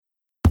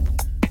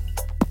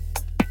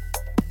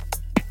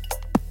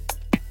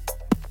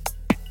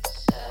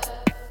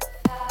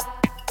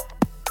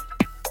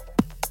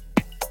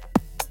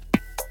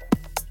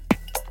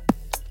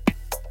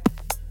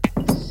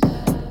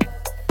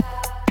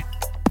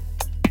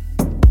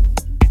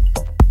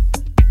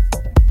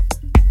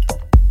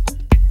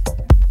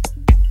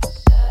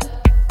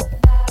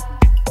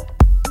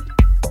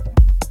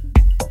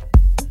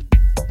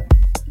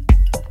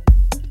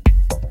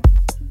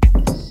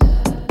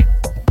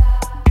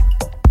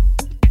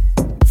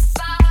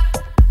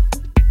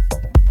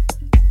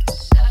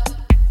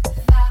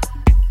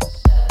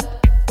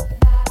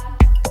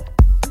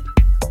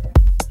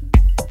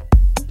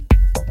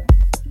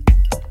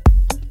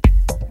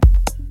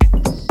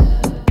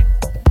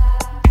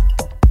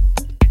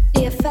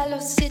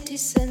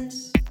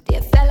citizens,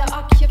 dear fellow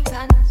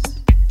occupants,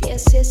 dear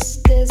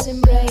sisters in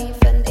brave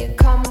and dear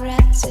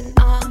comrades in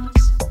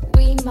arms,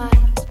 we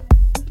might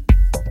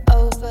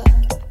overcome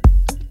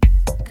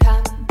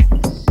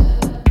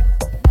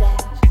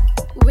that.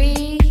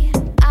 We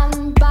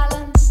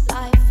unbalanced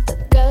life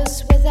that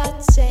goes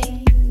without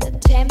saying,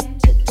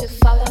 attempted to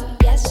follow,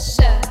 yes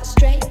sir,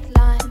 straight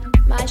line,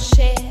 my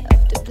share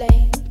of the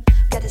blame.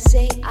 Gotta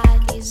say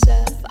I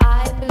deserve,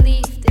 I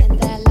believed in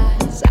their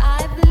lies,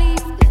 I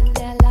believed in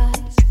their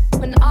lies.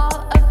 When all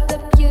of the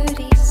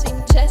beauty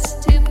seemed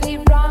just to be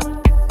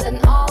wrong, then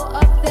all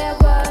of their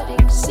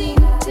wording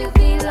seemed to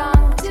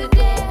belong to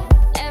their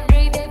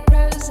everyday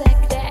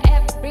Prozac, their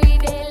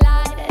everyday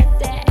light,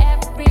 and their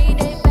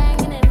everyday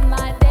banging in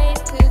my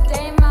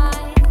day-to-day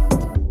mind.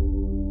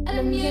 And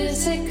the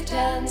music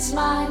turns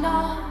mine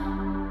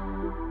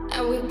on,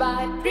 and we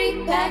buy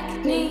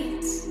pre-packed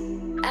needs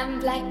and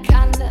black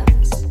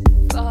condoms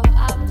for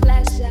our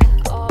pleasure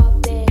or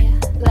their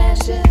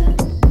pleasure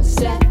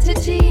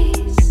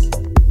strategies.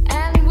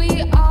 And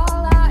we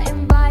all are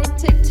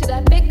invited to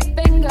that big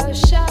bingo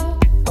show,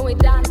 and we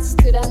dance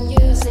to that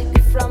music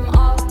from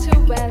all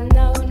too well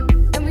known.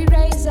 And we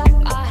raise up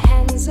our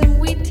hands and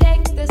we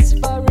take this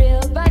for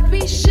real, but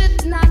we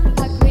should not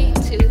agree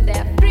to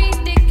their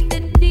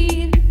predicted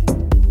deal.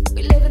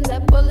 We live in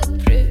their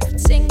bulletproof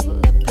single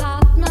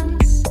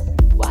apartments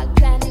while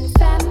planning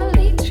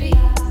family trees,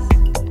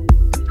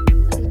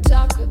 and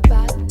talk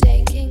about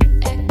taking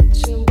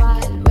action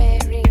while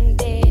wearing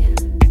their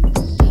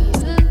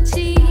diesel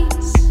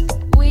tees.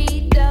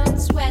 We don't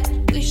sweat,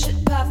 we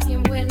should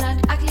perfume, we're not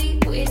ugly,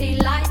 we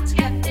delight.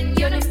 Kept in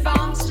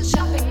uniforms to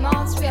shopping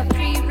malls, we are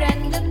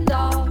pre-rendered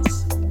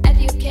dolls.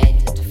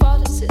 Educated for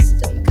the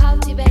system,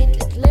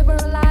 cultivated,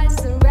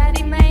 liberalized and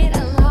ready-made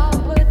and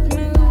Hollywood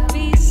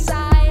movie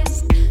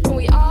sized. And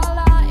we all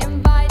are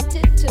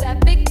invited to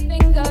that big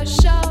bingo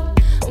show,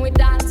 and we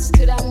dance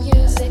to that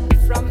music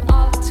from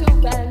all too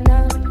well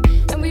known.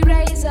 And we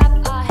raise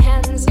up our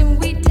hands and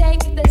we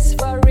take this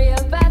for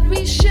real, but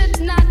we should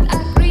not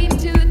agree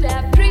to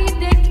their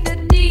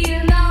predicted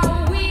deal.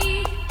 No,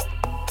 we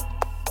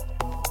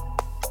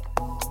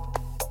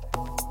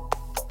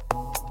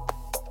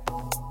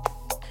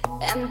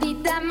and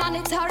beat their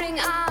monitoring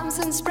arms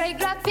and spray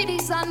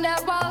graffitis on their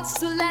walls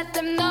to let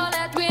them know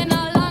that we're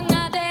no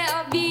longer their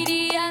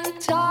obedient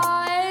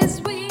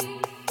toys. We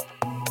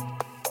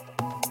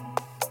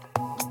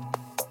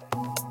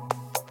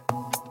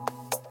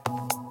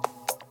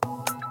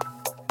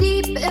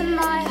deep in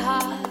my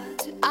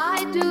heart,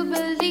 I do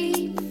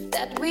believe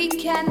that we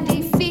can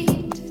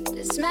defeat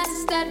this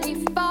mess that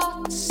we've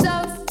fought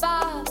so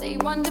far. They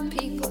won the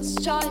People's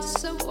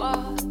Choice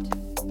Award,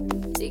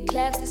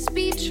 declared the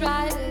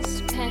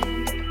speechwriter's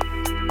pen,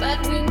 but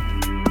we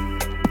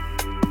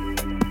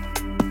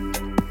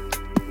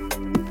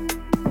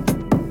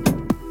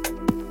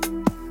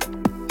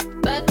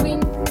but we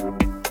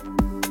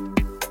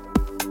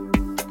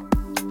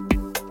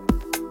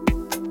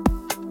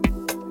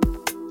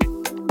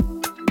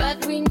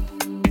but we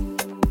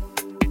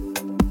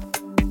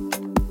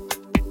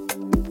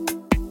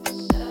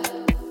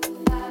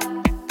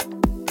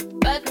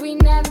but we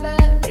never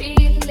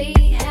really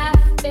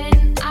have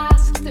been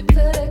asked to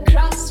put a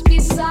cross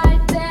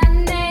beside their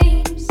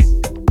names.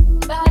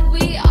 But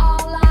we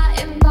all are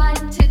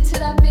invited to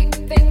the big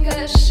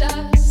finger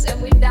shows,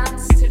 and we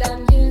dance to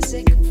the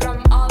music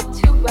from all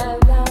too well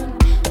known.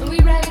 And we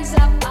raise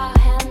up our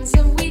hands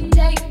and we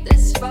take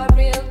this for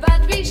real,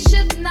 but we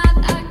should not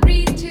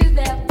agree to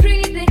their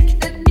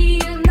predicted deal.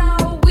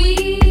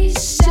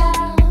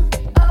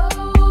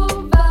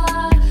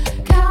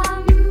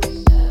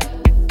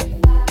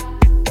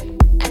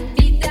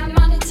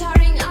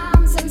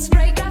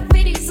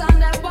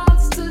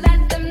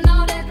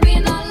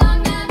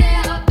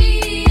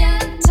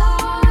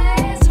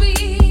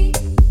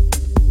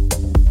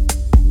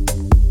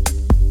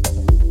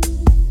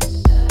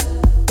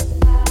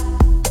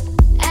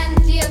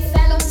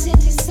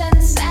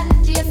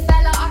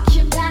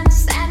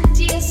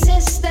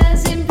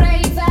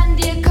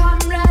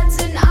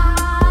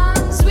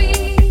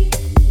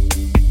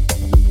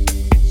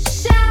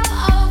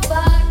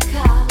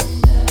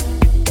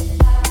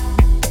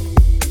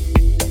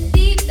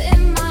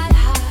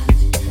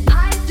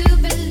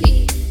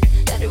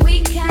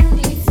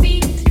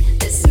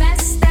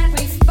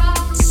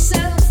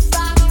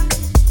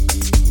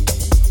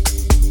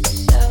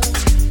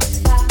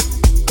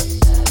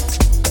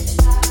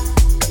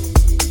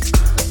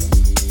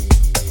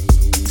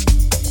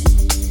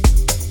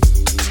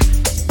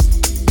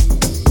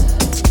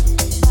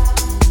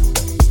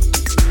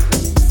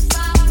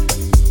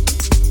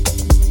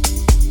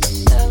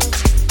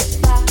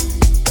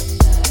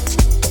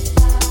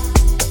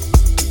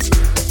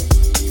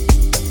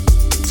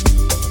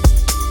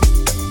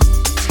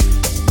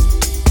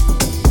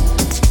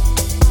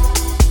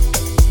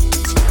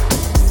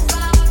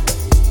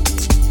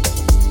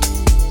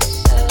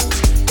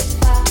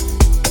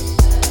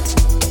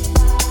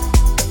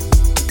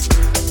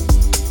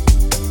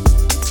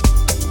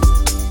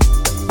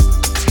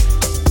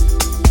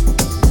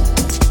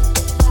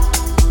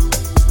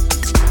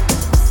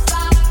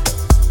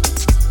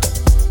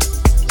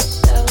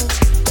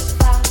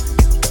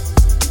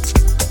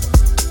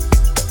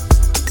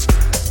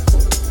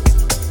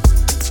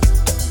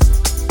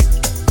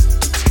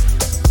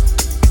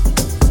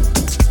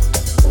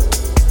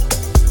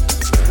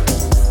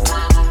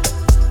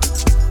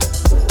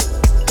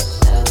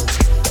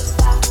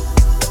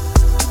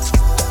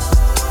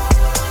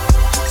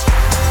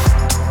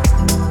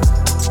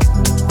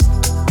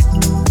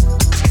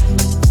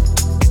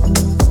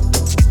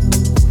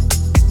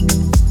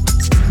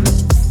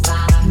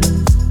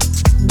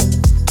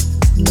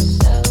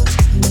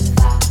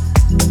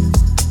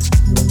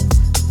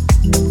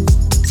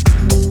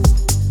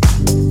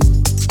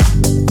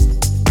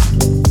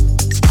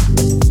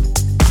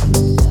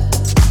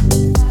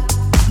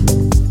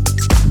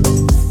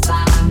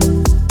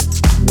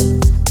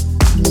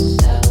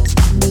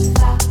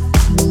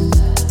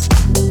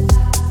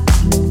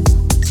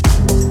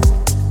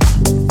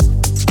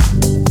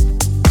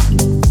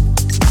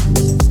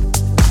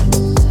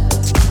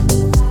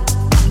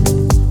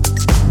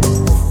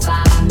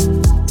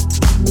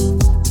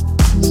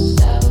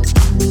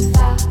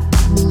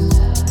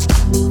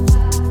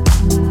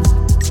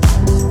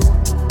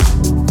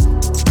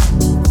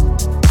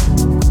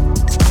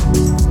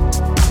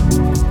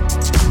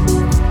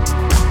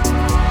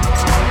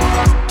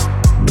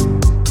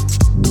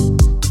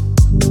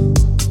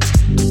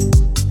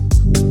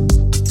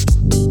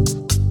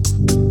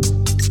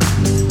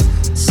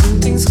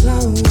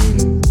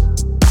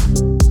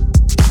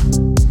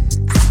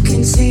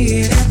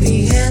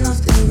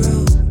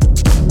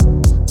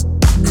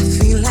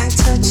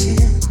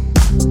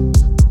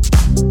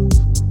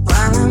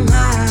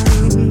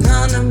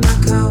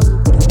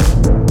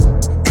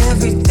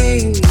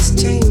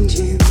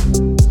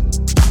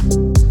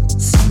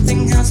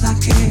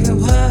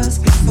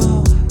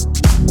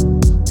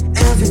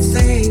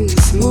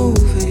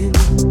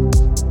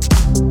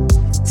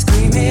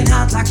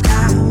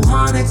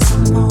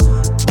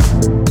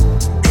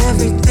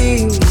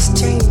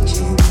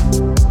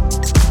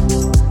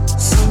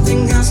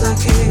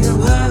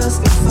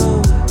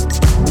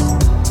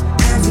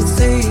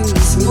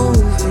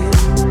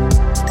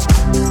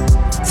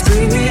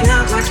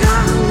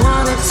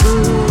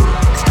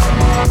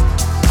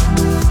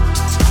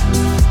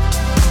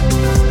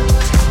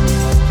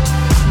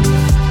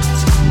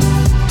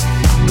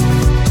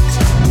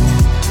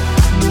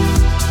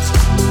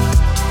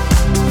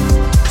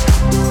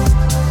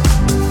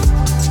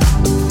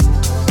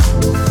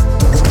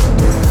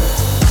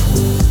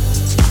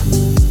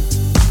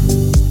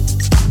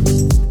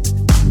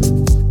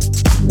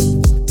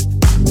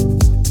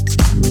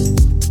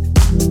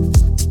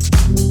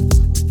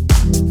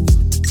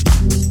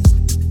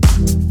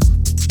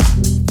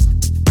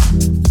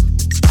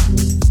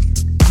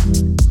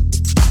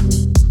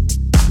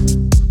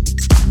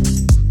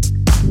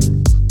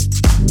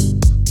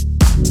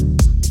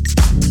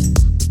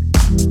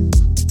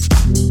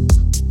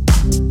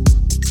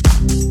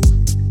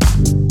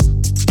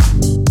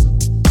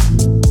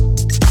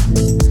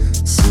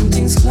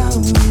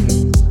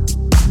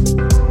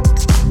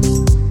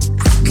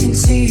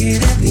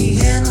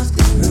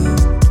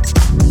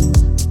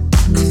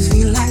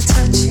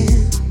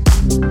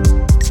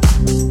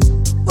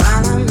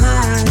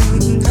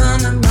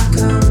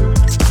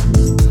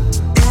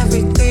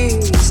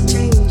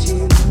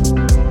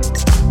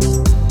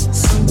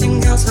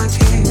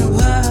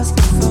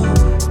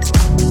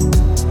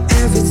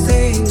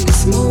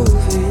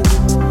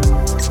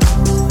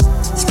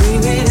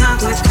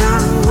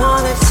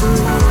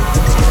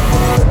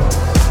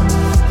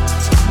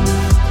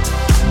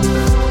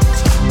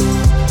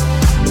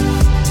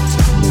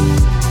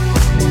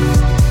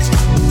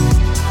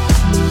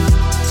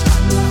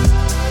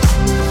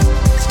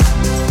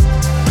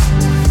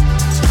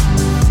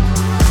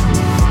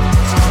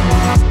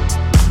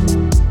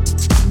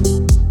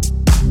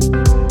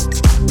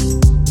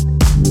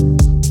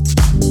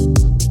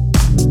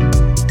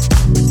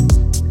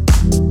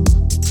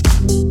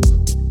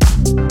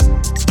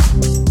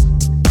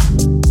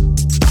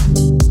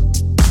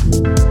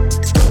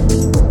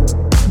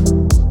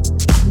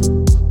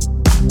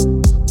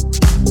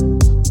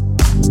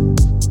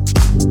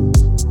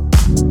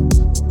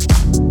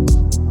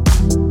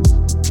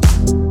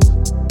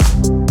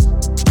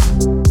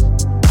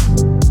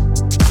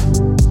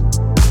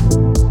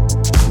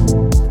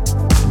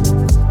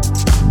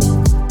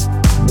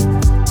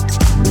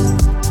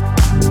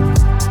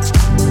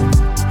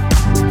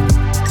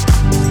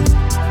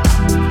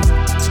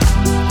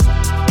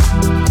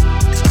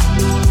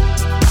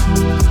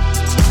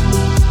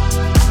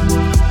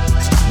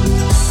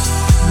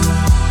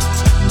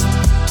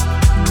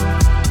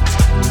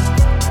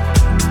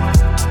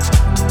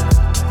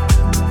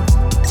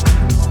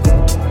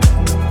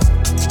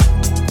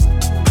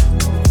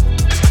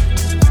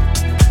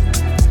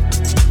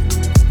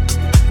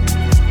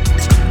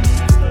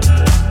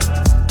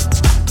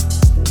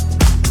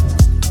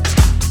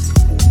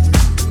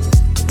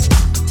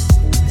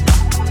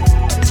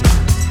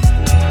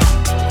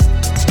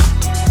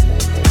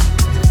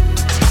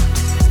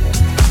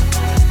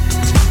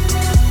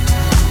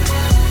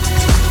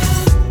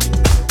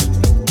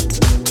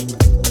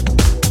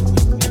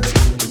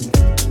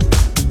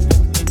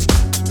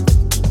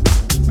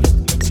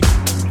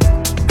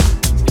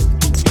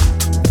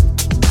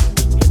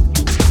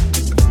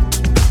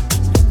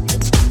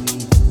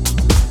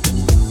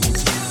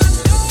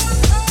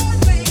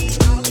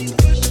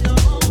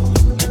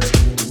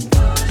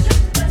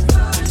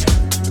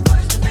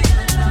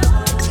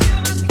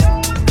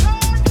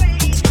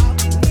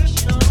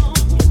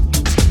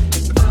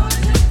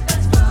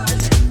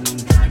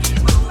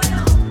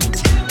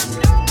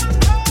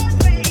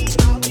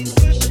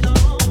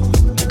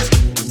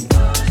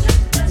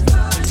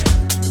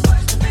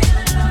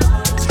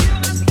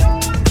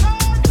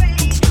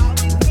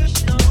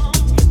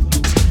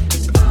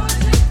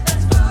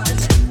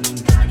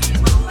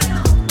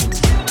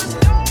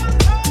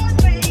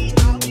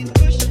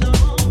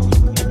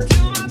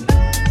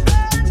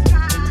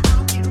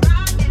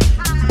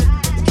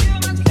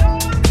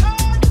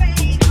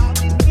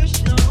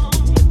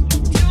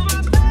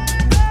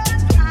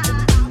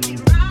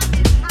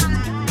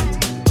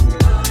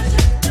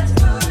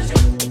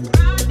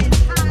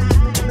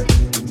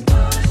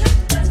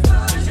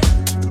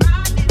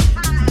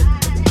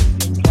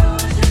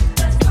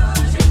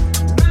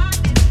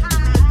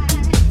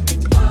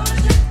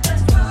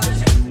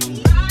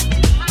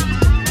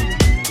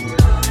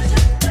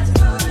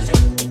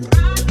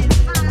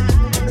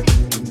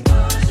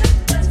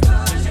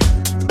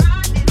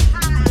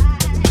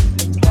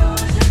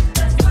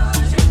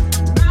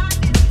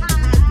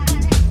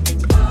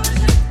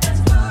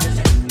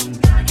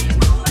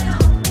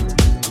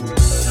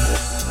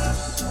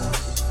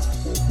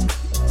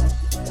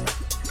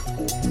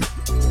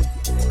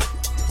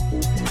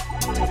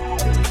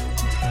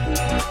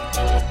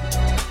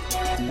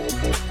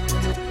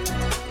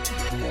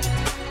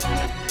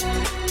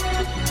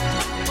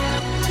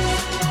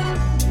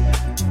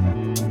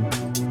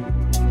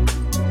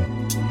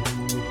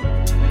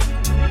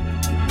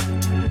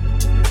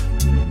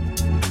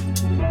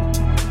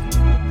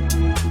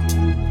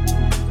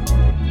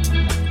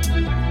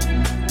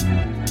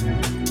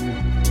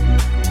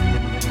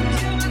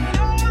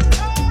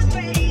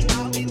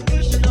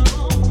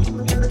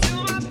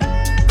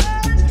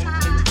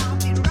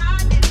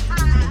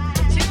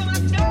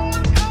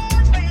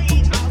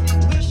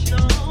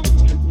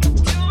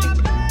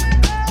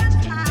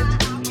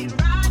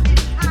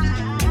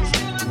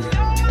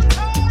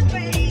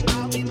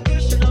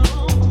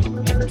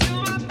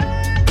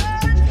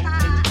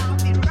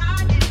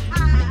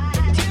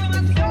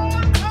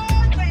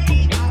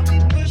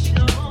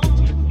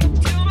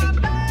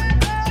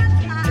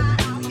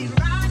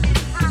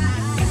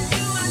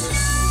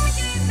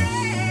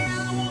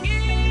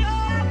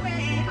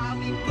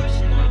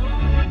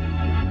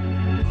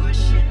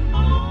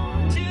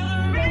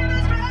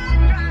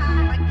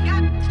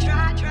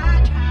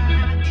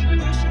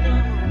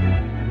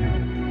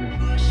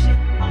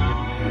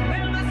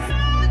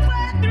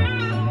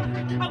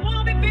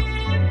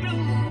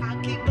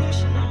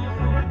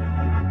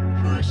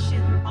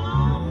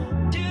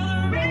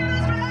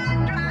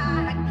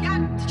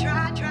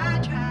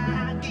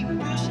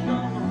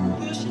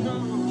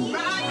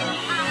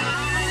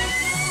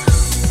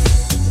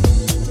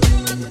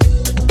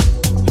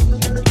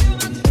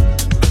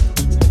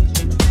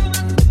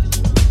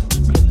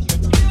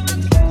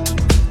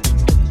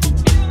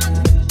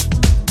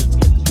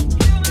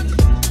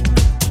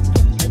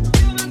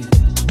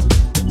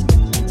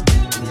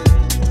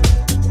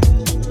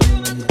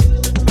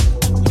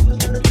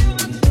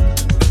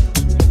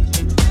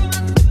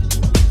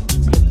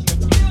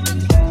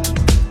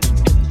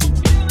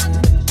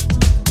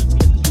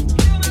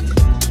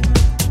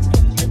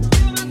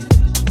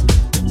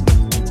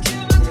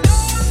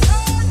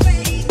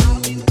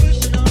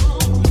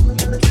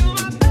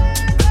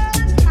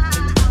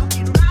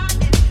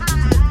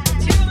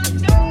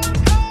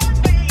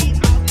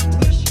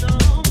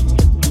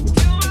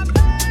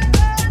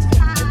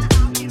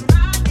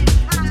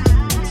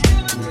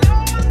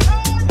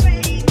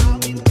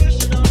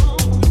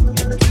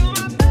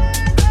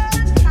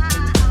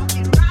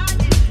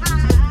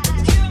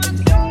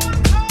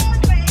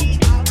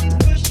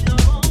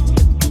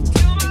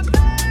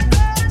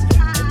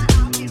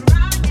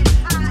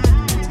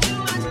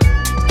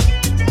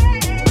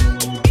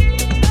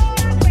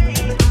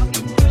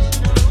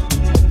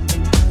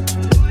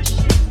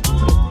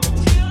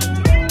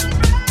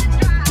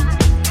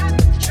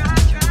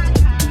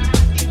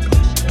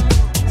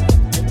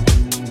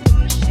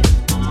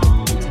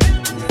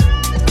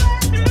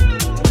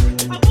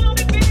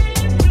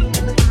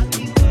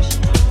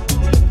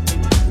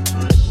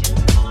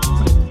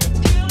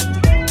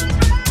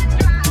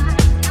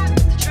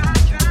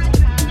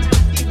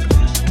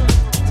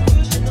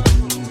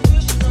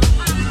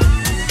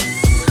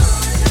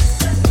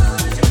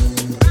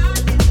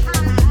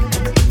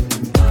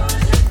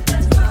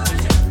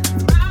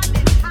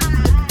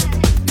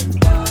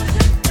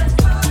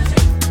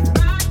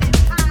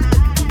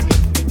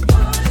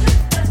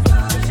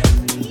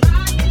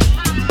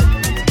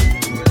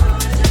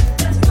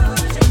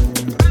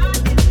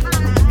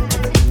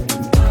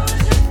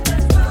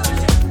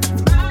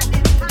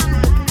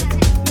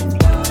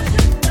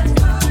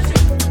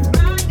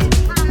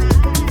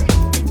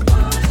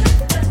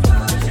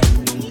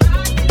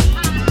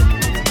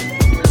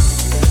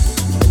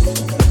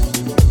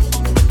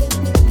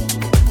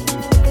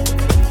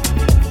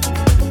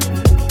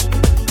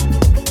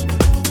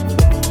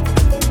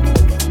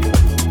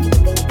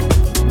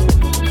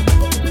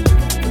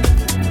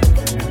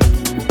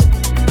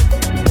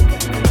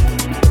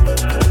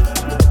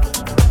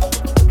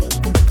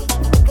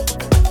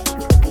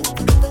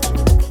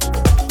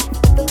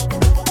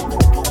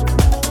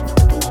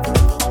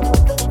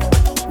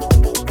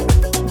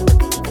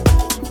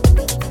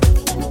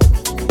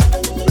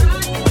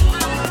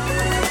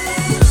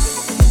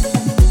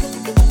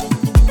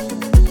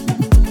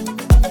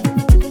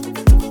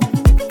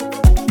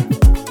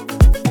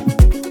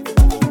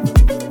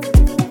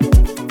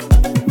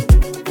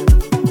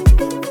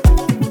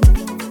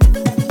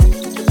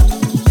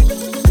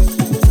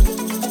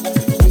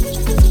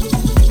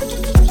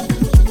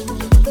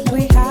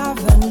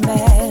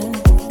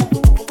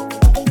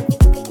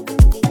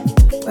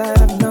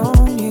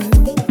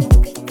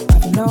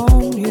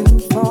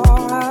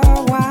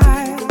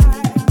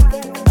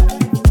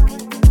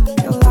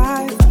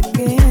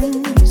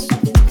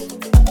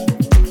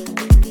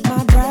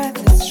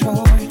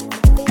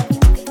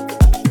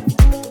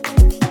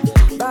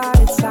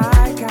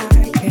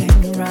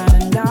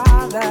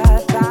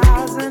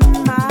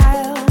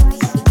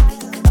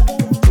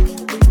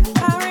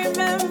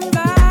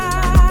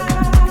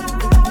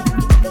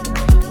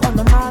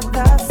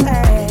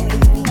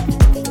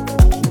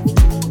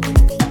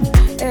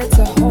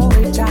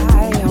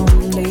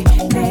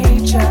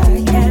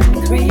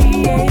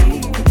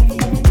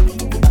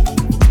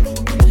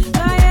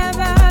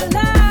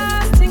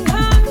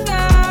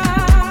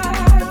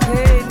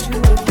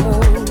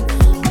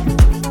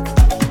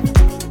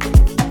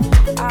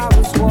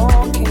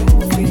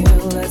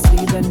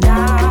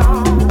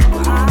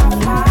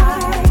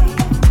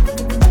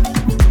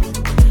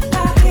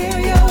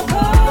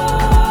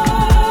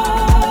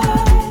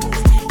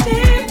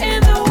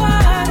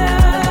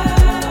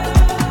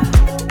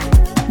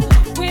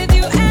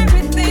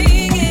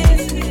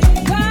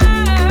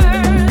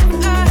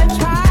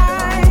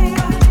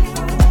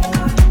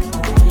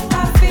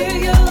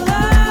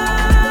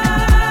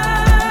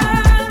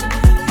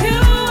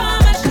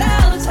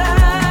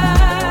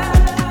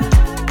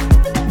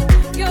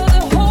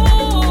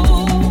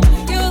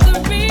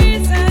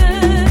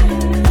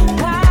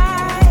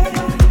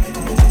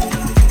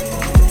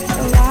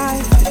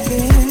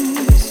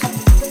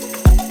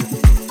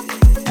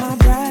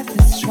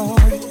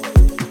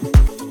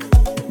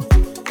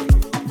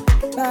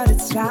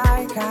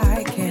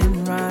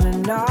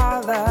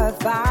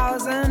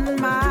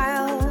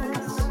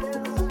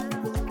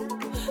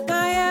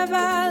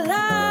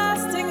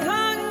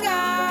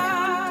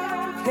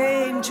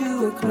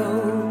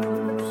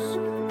 close.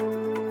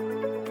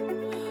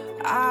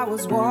 I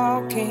was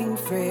walking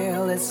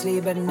fearlessly,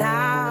 but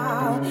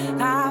now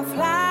I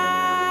fly.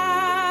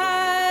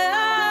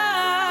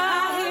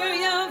 I hear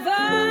your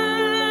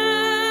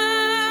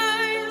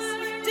voice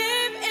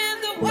deep in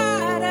the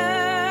water.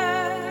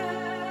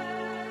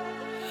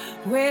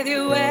 With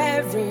you,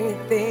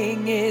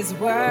 everything is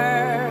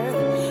worth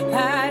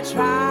a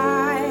try.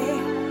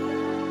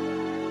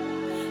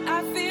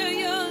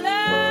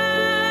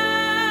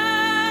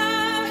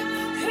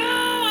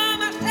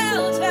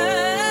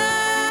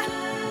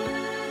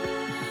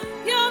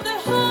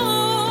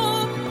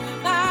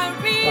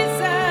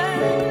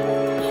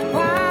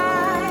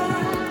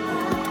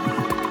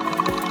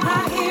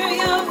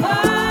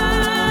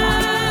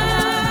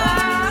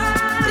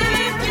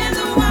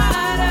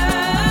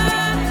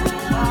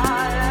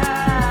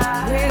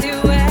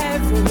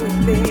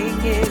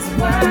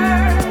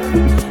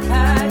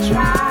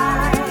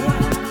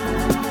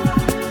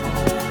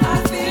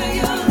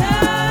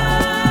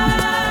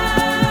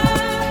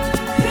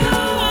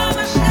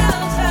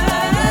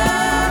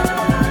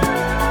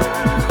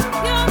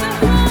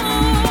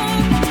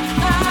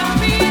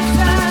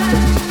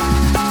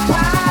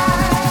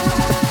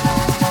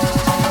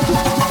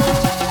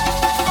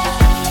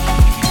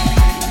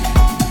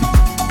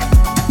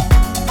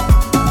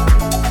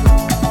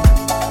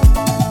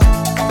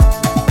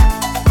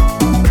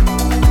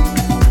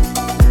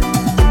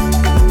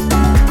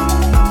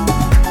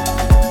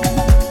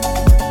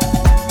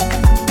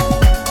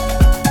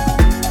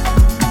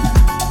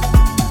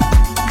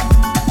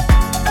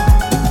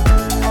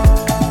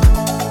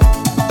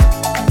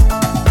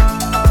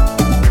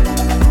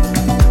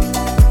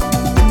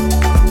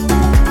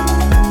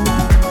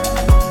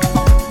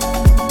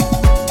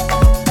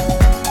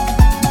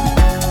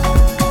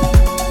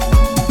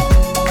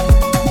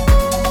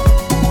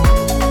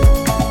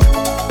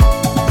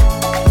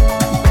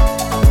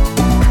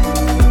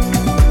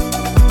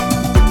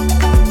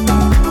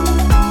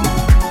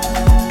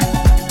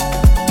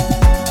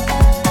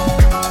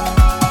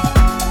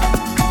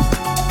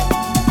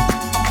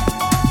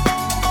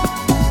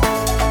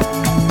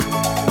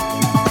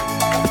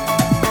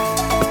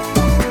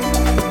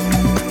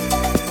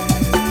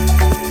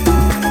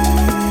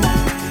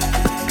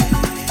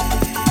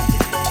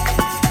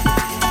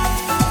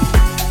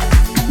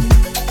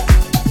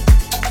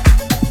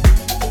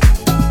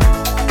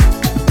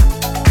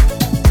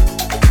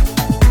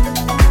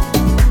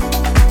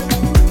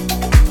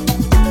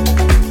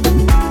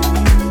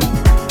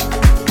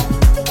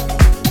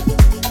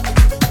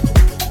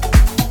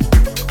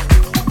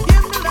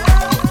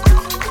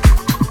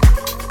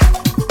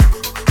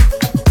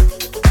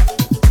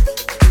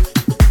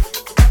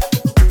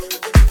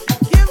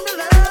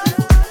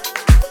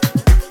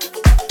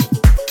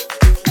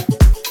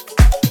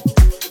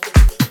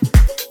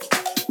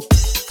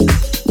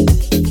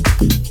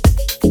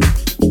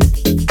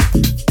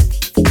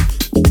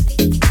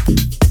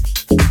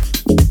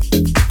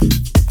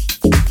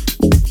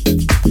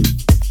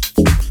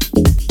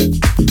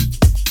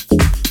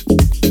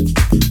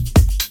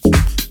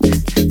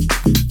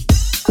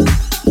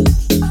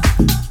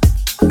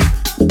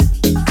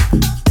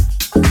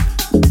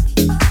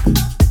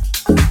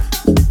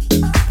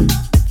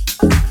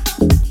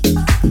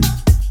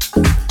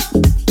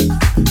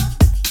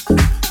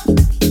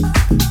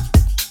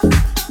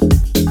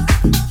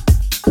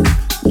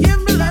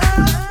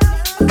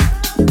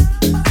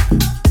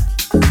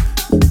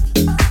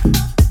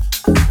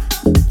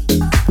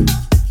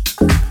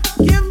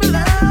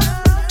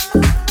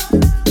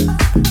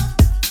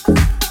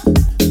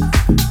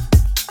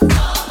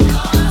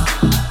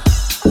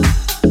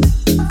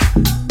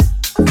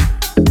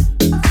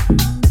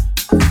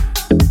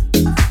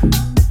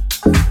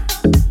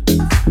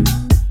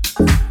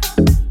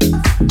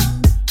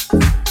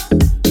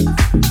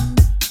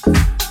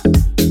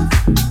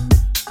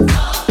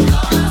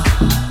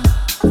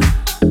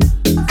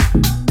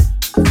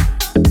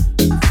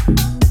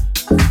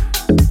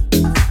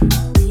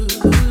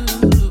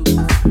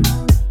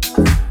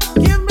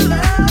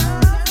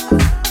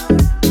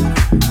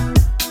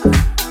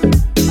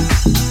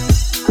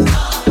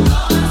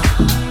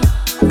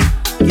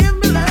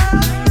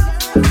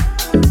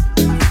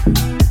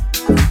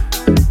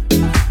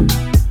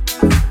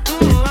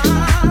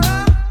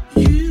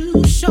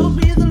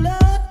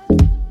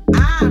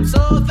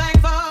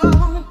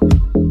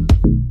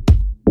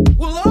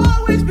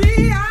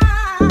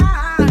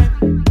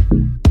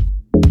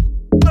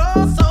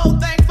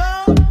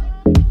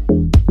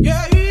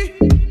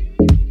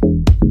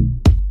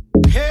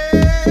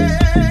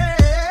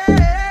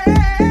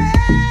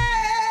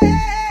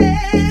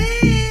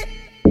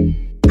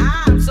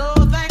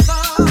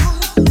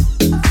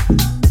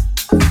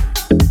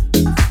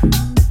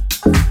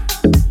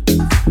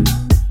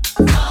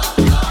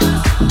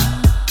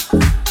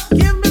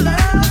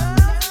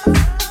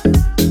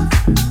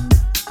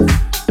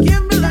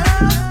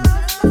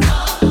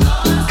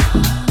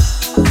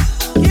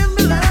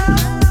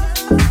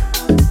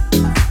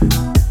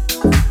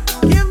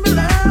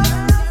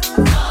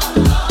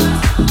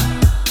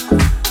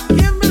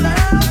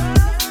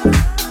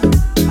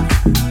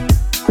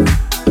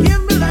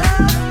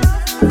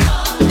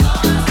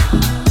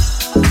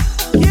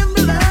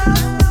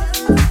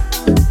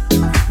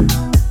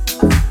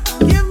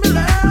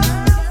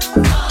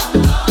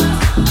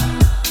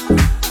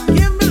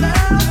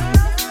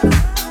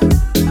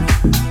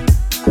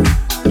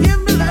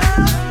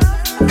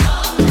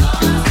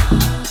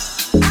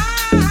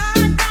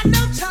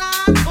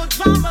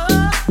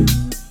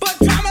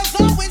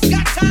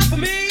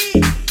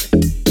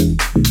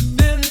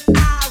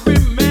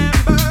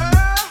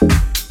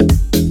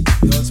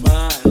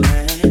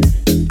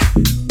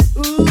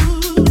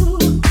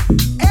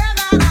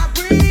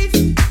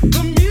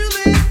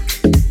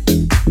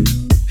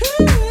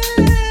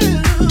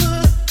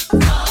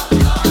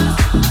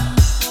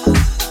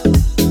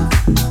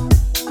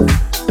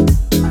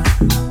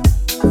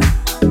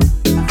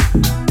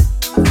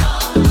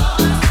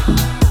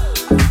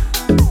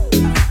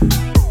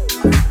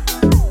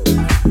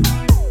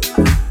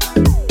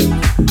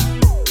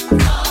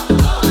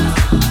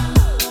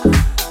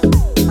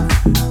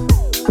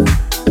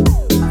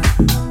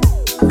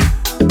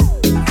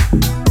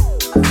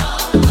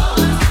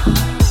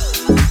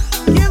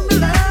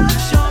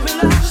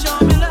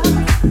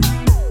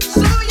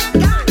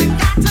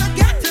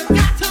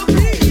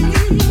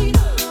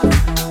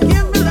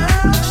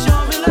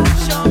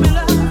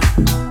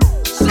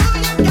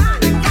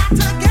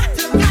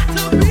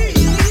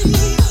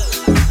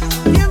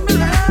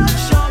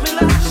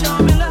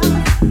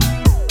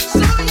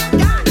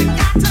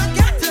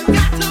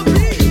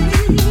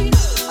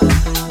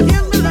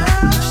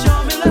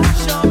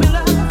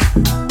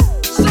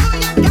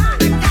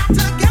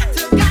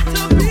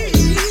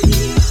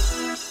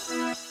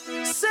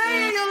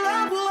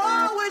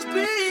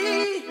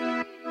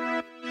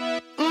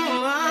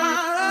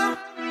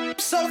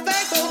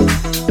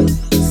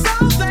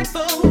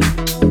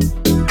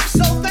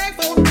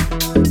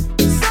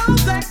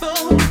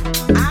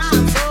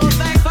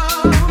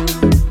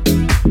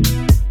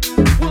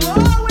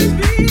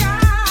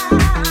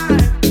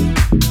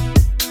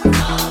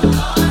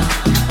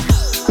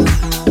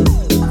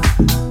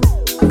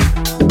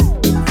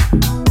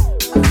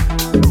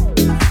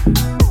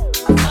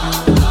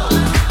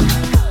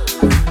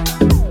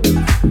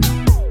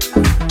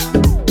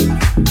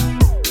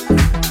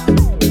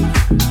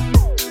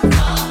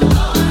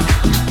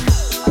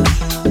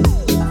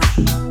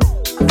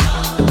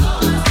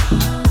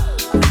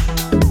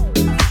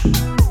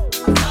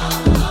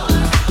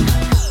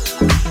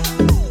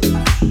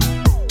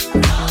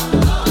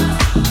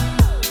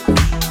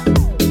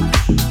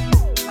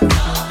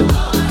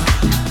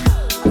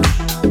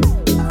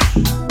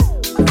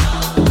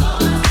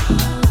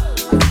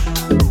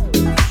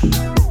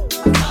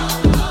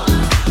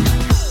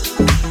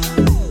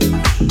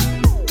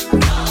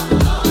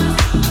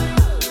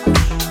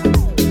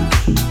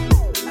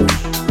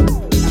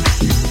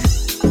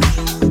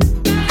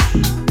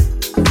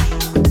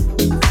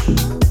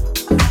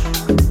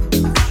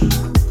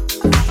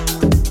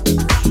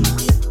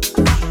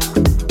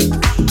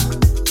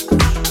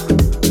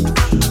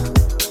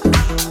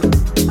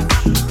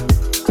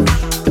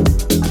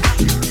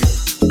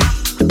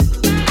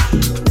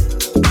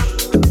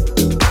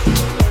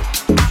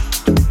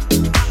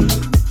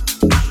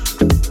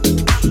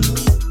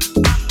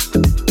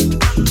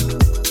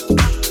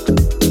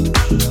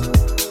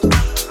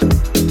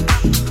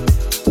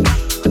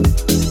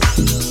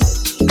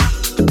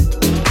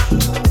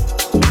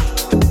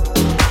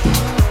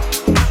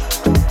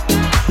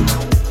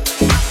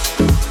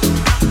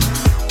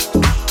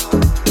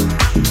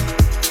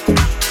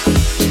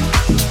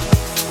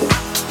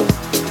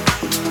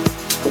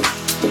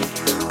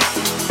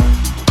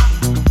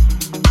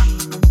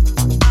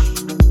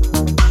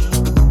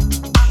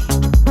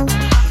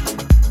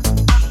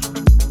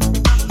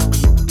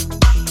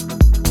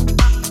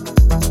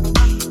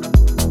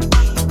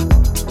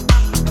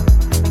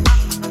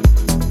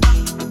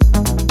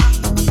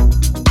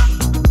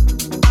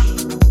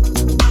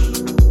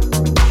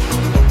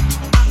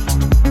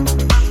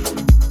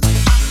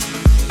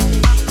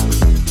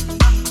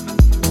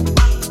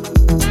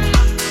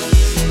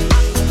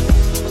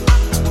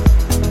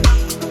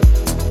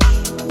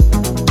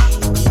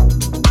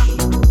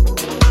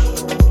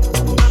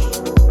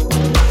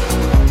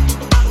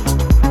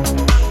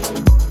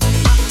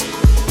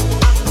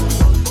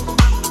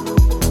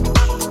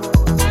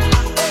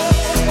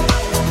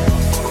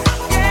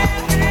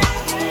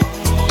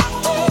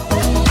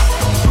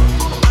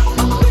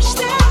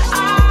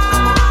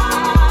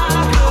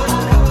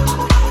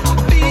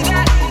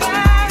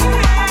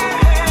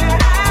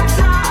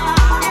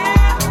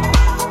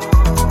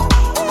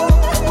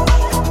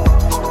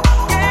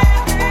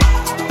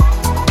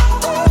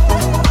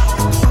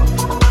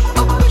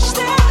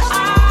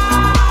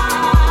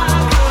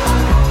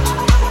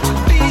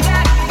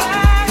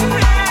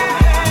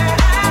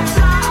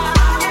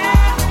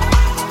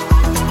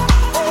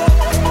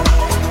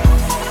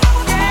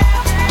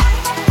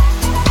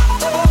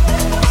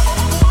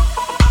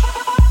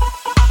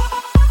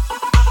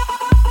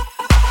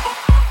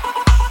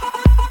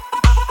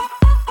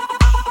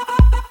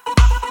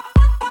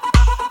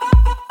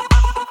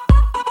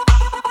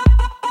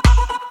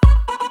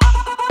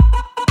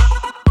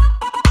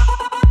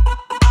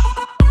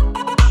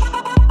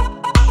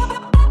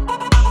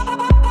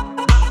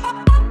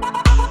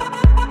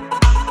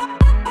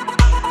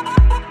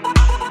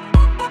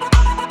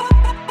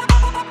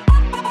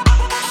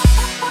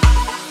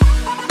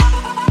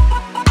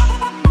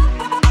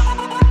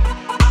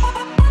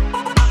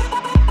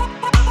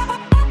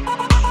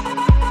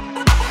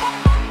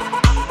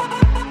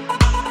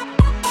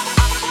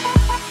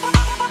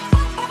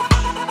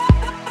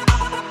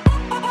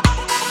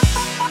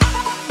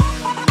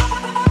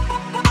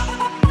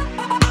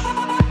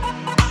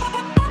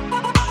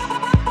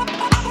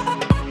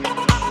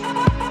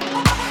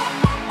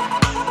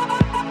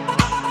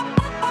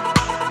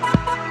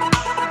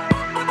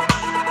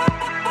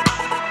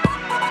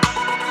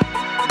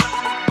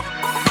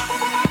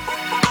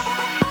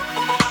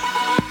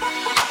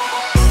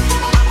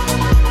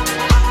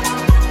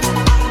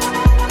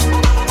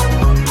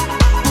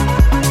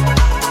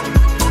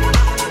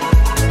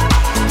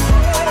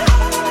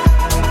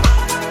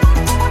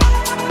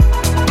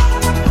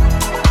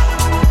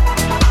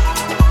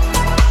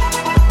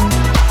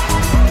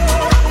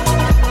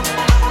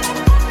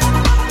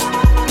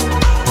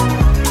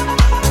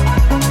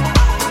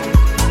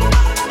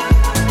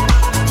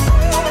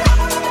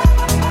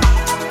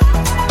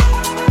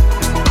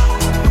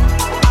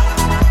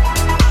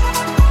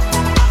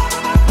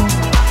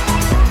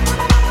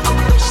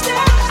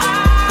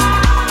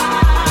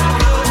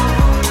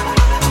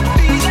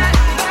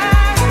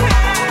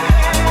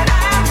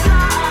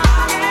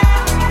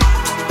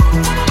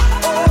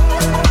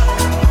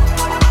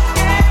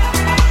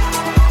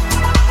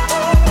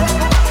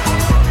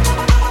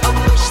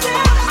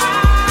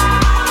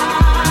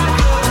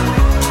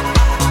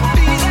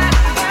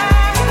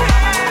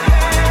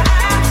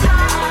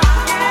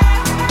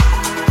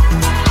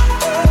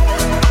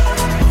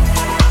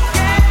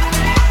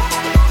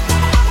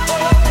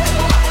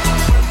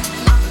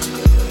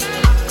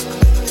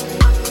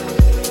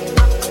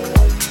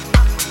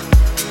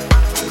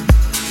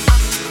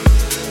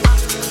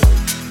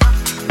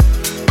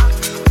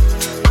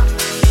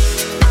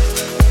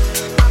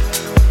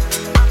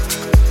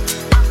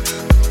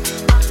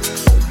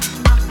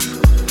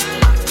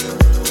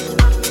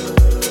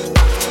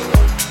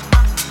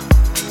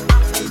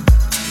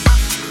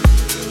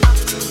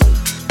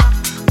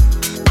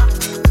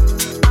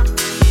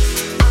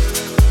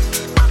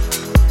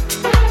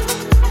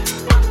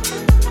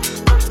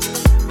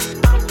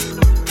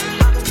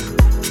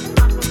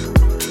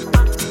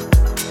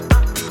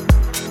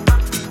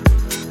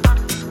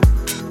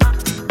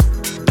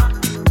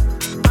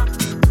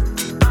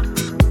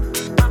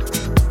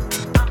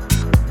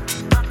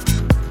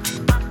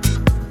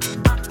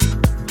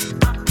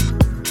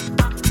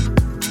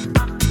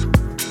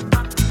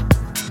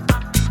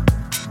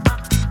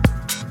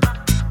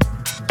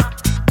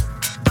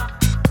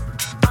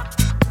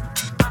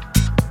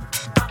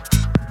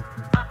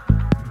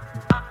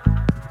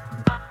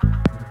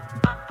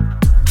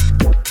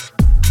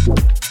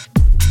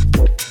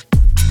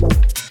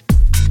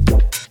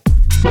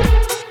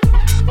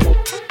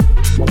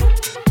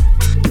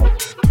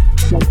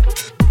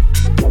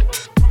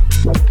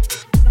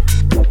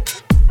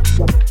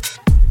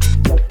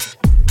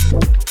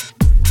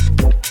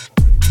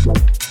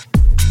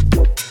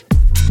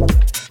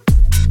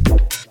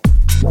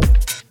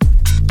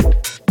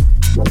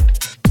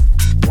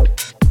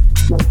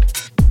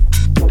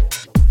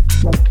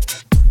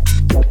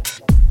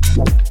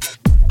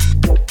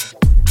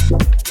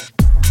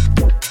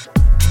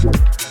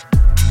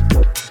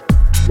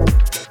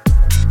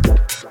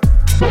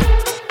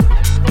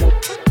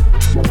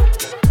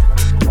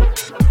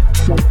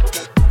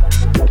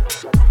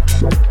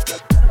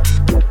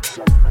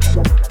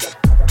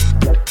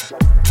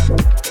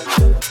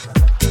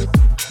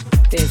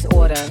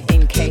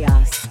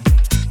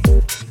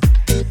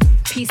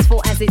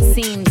 it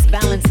seems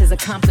balance is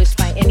accomplished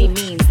by any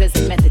means. There's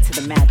a method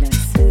to the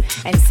madness.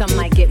 And some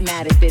might get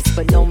mad at this,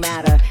 but no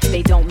matter,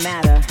 they don't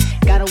matter.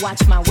 Gotta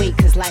watch my weight,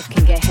 cause life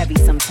can get heavy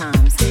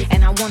sometimes.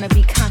 And I wanna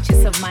be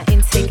conscious of my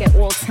intake at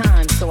all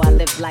times, so I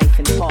live life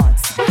in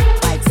parts,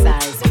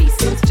 bite-sized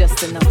pieces,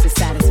 just enough to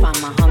satisfy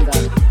my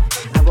hunger.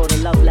 I wrote a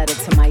love letter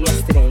to my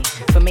yesterday,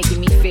 for making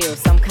me feel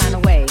some kind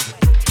of way.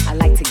 I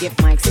like to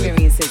gift my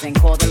experiences and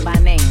call them by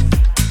name.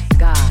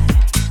 God,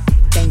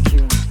 thank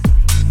you.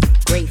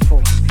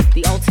 Grateful,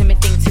 the ultimate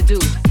thing to do.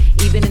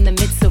 Even in the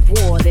midst of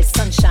war, there's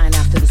sunshine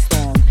after the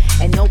storm.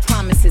 And no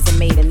promises are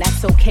made, and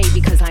that's okay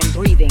because I'm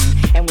breathing.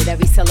 And with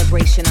every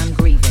celebration, I'm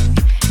grieving.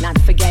 Not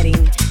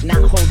forgetting,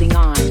 not holding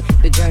on.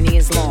 The journey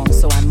is long,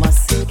 so I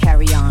must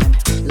carry on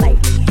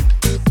lightly.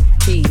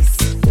 Peace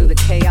through the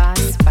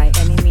chaos by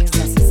any means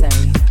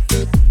necessary.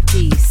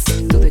 Peace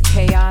through the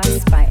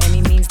chaos by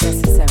any means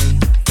necessary.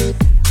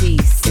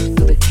 Peace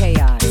through the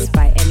chaos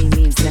by any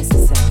means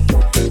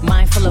necessary.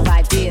 Mindful of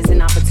ideas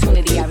and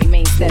opportunity, I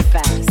remain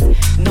steadfast.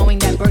 Knowing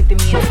that birthing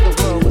me into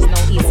the world was no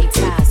easy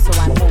task, so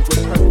I move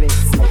with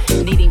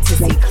purpose. Needing to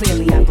see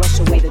clearly, I brush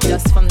away the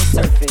dust from the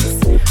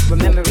surface.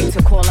 Remembering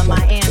to call on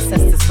my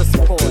ancestors for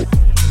support.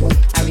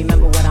 I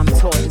remember what I'm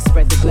taught and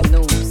spread the good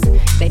news.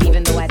 That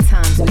even though at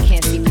times we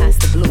can't see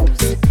past the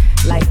blues,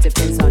 life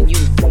depends on you,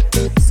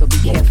 so be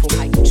careful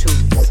how you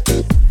choose.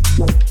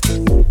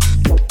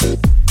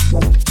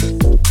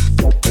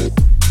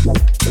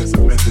 There's a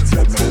method to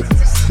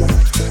madness.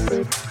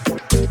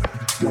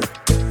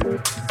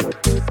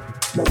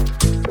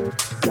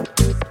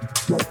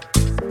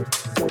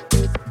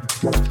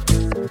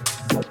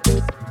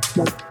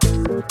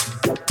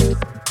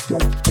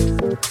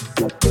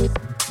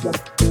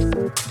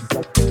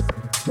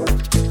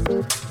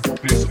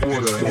 There's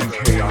order in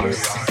chaos.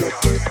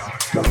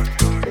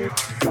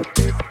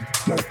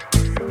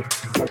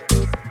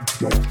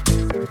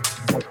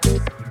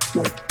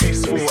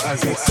 Peaceful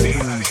as it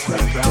seems,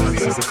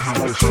 balance is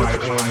accomplished by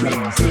all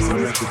means. There's a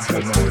method to the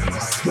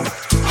madness.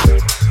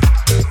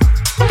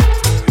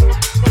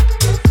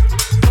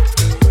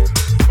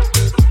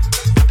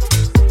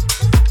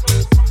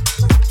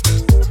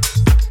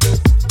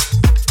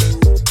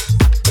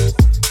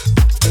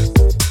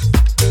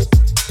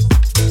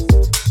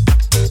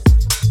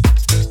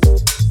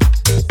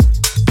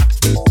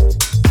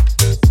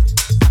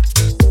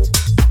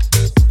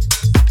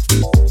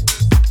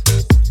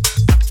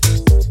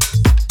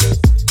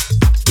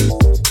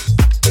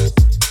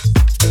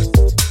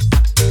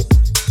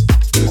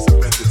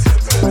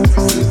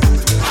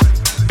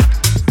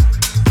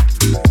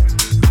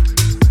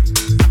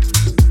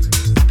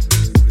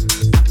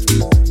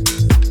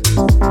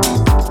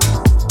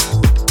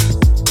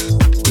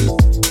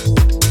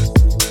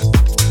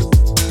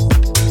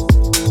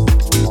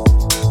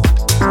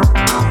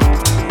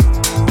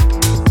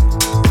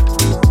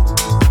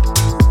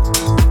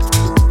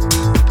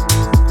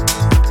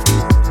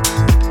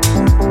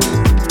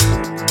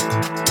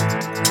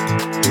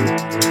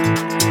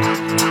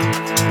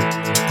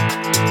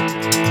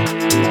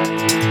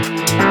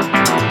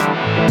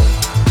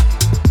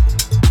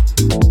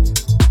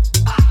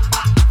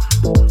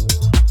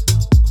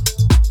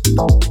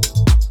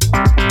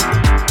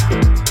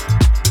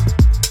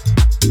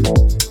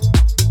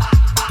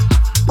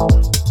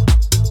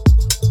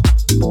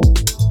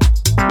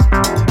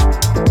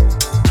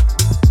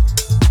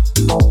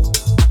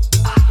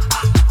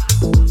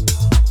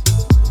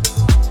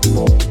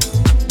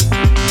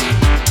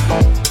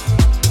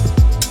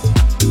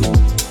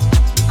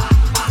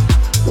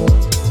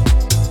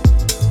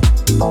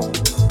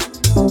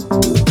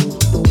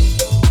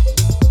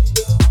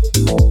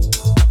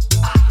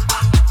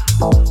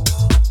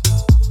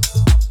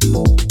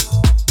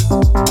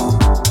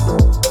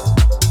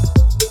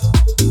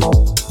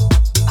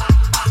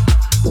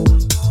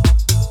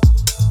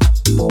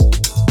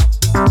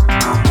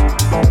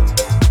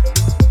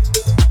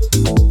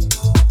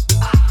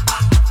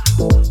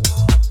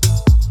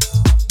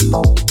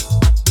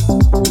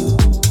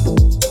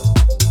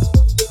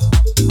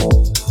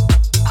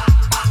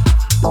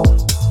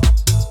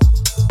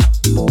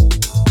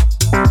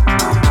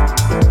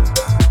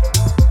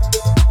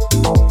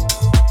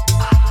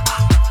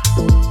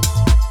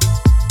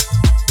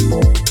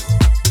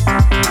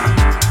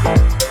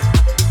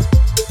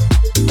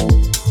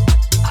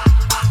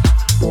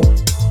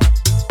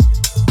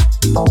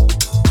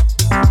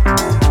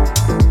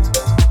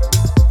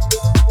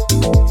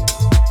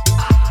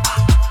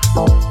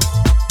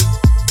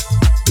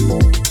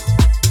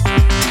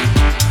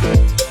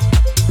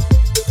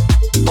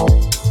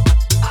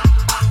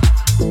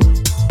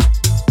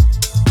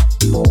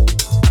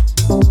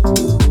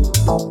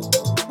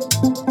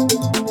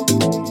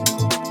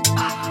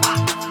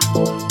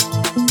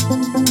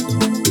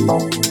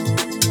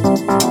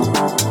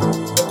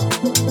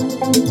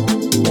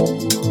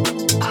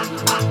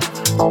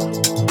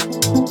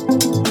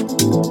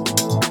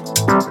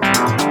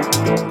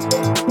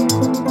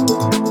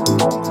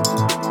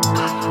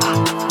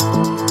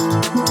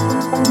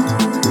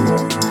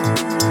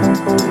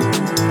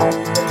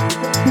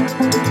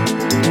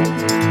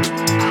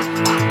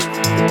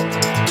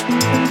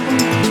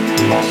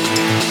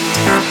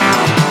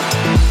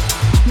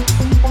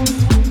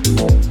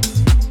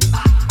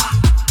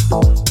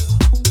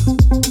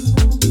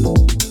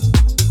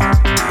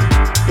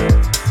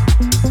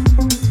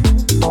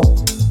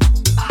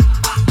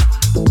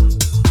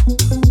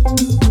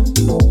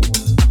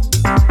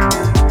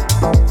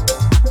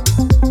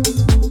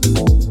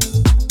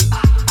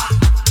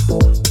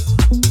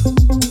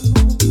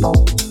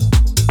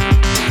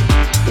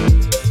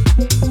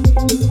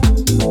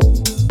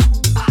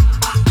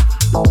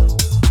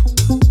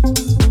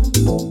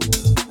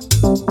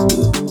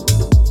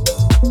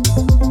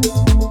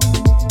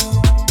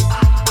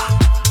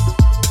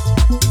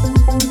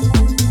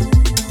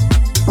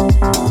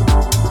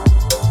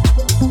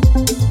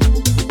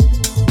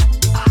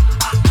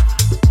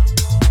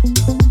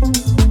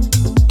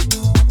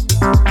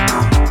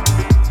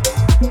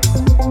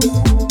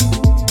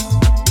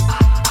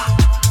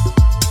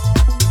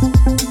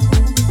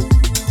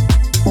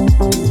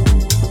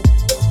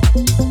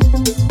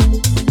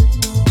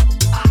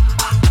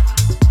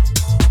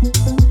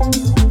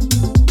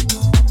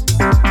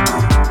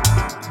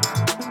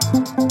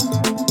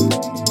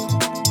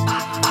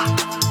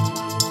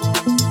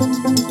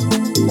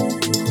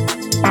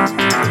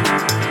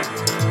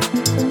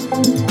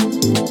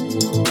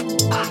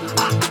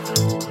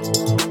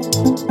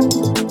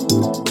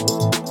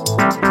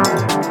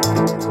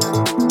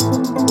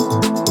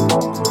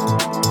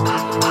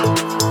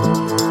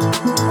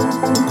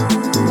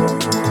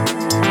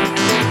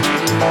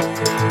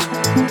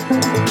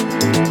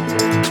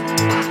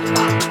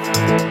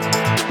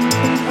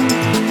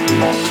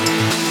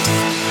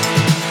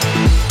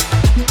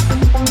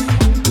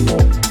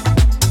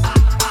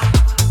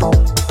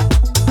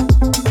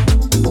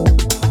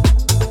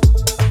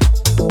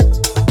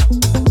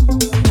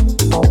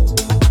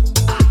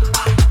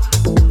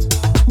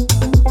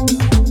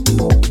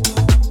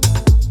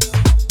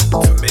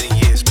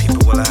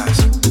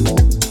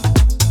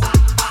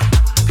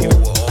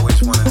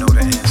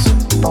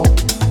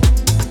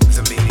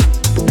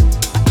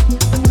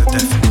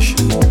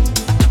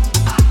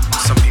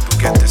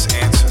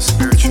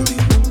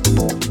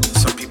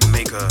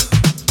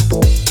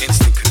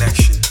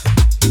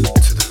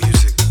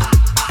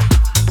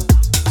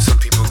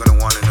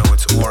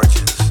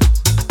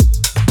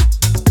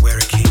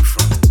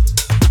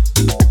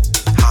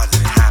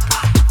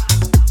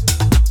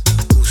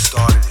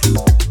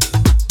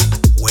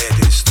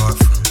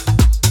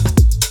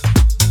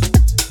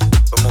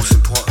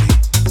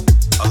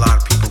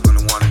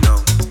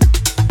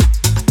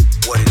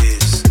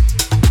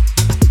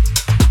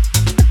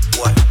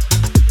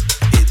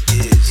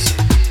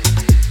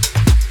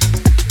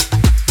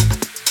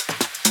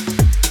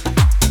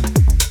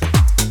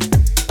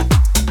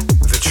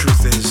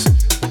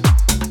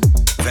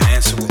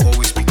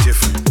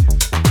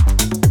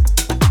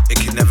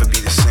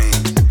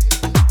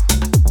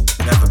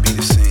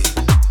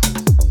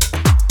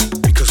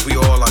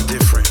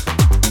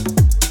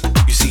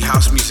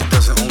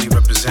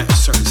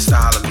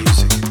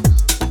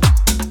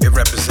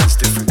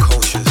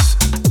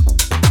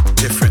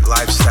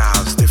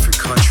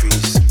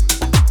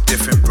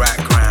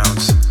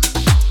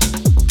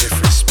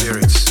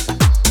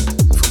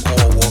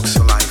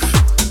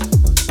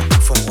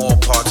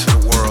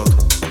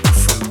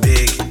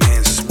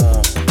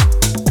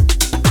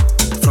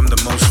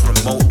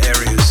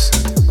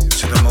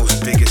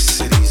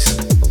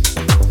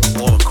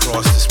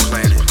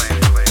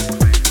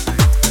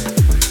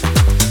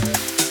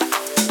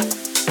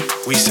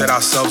 set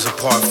ourselves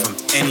apart from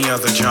any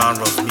other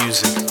genre of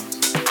music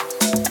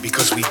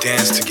because we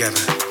dance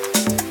together,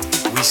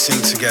 we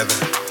sing together,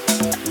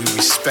 we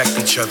respect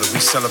each other, we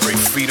celebrate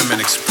freedom and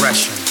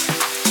expression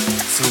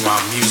through our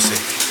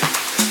music.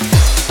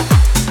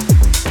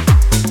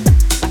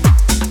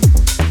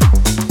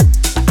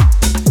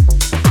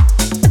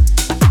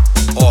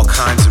 All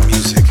kinds of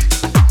music,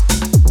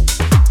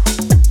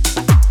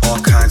 all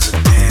kinds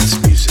of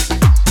dance music,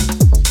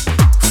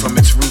 from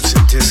its roots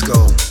in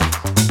disco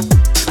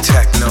to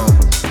techno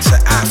to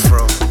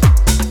afro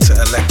to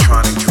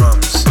electronic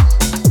drums.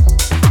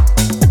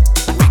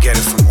 We get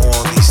it from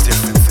all these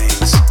different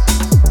things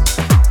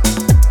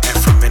and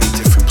from many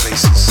different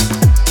places.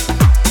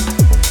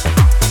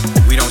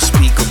 We don't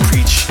speak or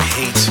preach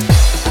hate.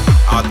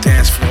 Our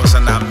dance floors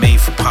are not made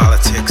for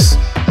politics.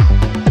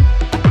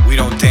 We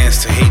don't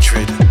dance to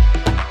hatred.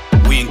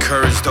 We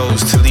encourage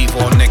those to leave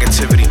all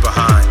negativity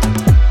behind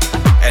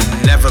and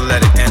never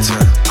let it enter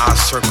our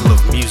circle of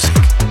music.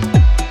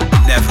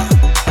 Never.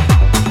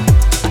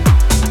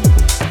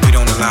 We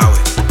don't allow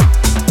it.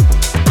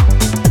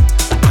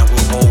 And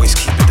we'll always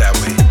keep it that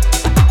way.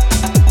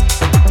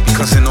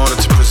 Because in order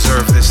to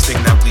preserve this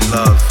thing that we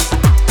love,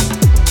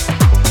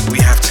 we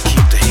have to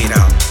keep the hate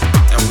out.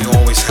 And we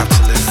always have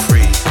to live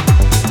free.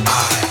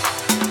 I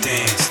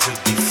dance to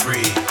be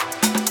free.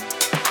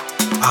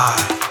 I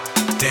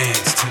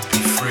dance to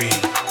be free.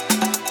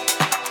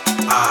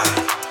 I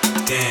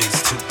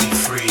dance to be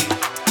free.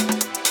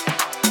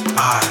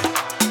 I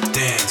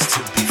dance to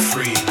be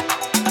free.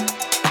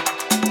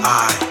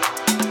 I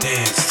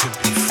dance to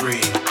be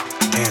free.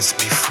 Dance to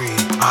be free.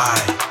 I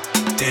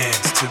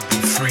dance to be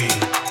free.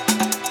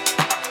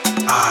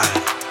 I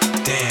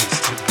dance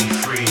to be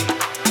free.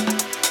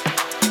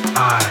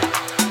 I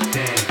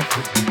dance to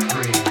be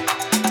free.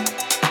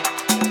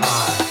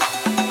 I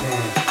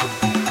dance to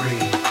be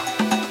free.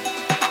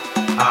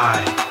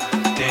 I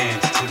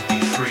dance to be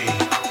free.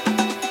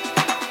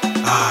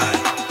 I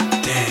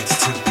dance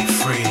to be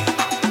free.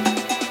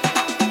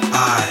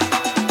 I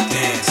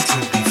dance to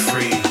be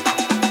free.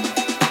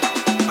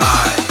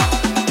 I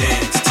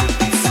dance to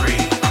be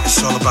free. It's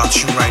all about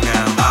you right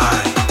now.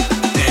 I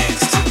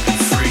dance to be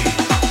free.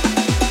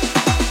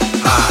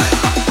 I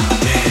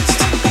dance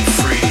to be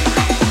free.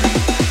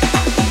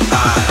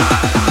 I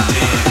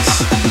dance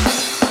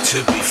to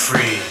be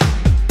free.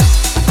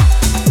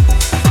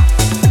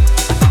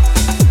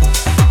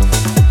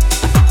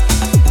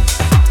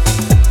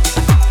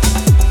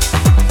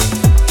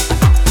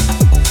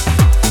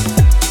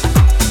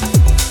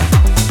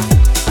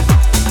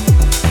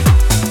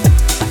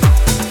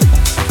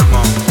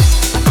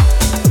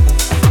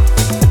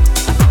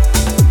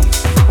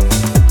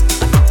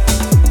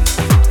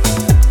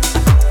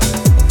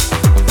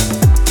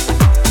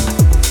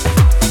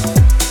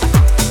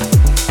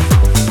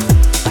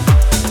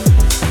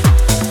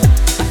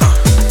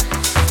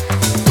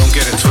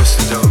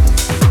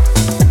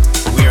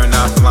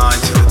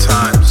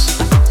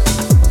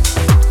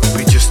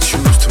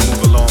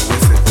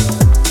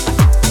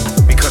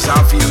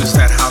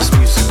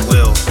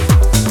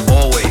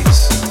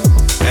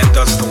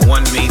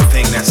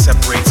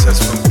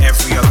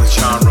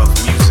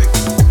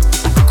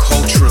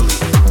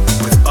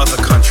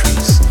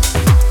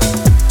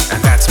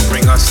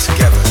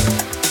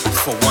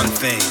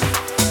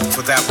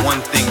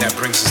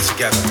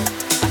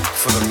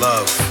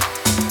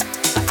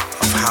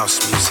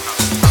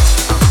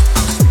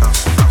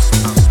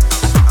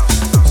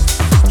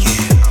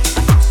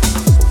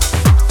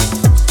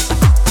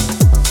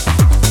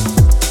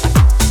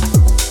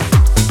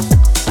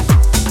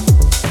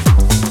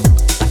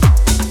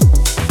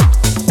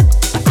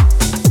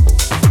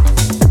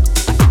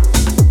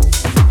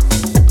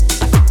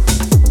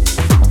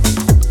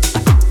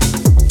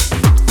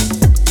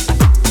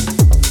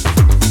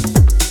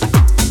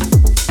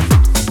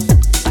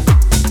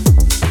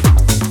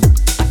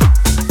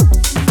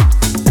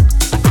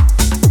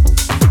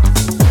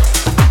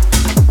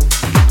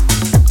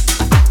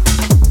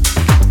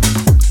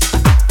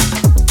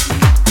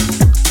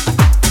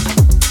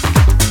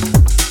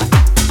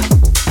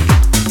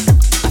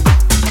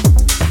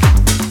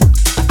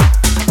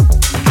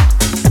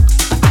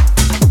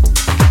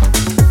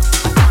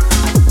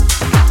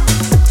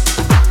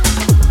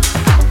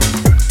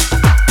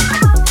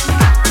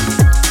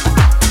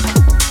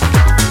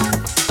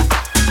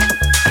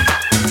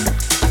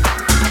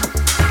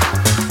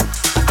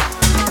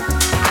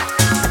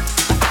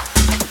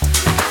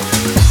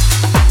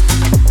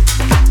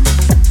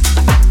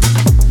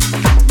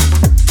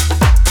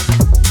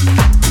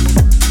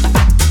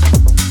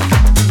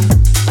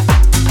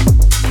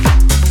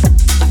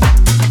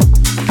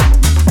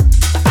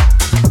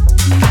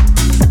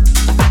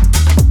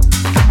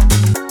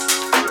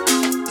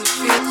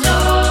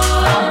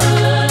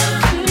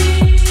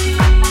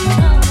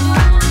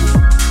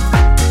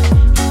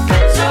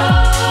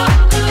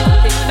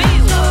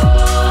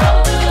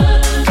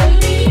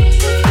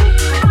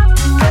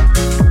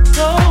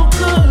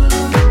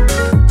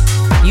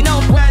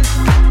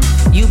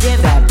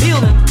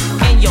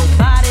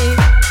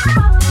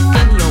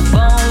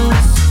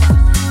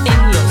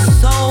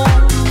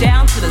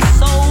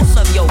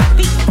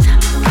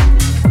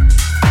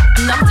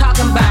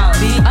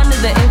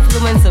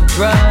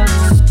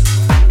 drugs.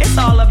 It's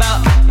all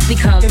about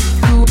become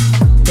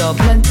the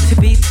blunt to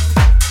be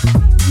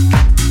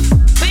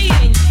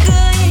feeling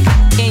good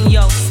in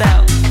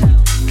yourself.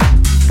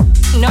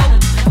 Know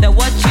that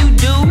what you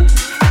do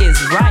is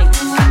right.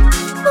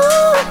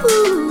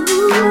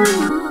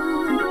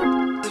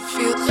 It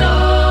feels so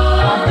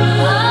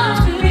good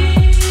to me.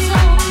 It's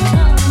so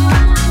good.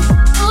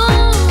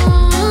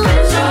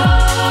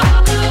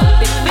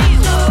 It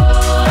feels so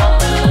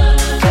good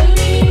to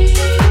me.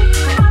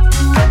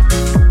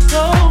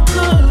 So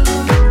good.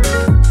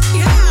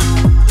 Yeah.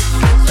 It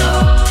feels so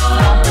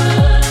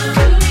good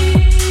to me.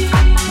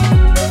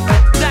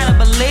 Gotta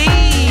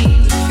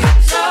believe. It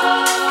feels so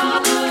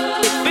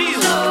good. It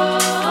feels so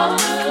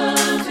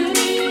good to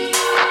me.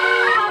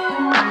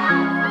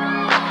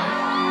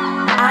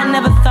 I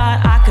never thought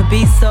I could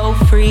be so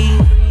free.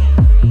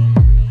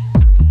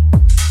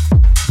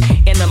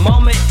 In the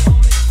moment,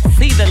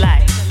 see the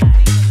light.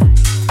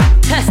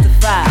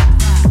 Testify.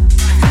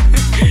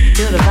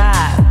 Feel the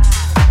vibe.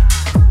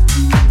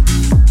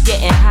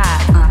 Getting high.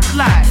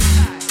 Life.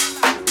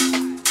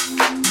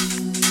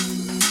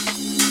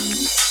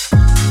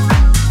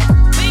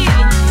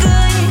 Feeling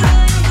good.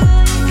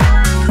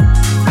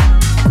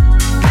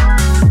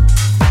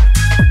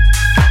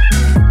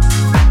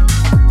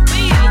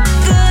 Feeling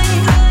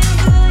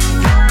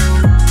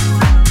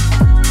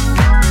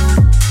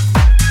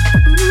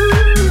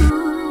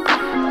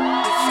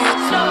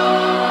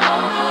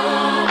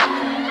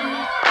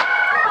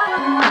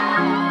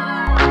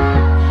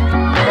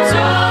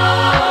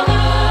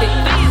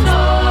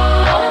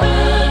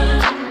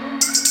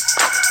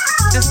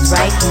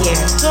right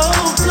here. So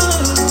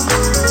good.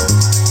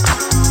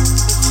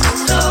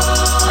 So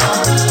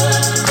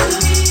good to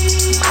me.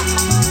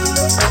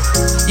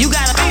 You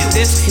gotta feel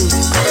this too.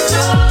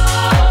 So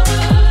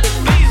good. It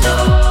feels so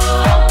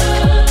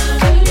good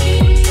to me.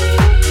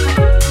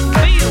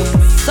 Feels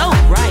so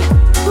right.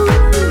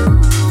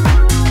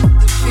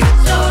 It feels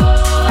so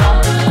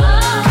good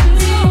to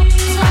me. It's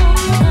so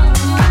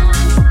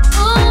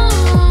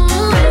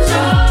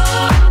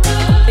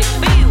good. It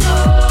feels so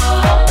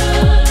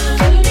good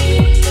to me.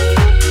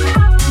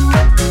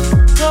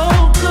 So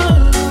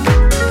good.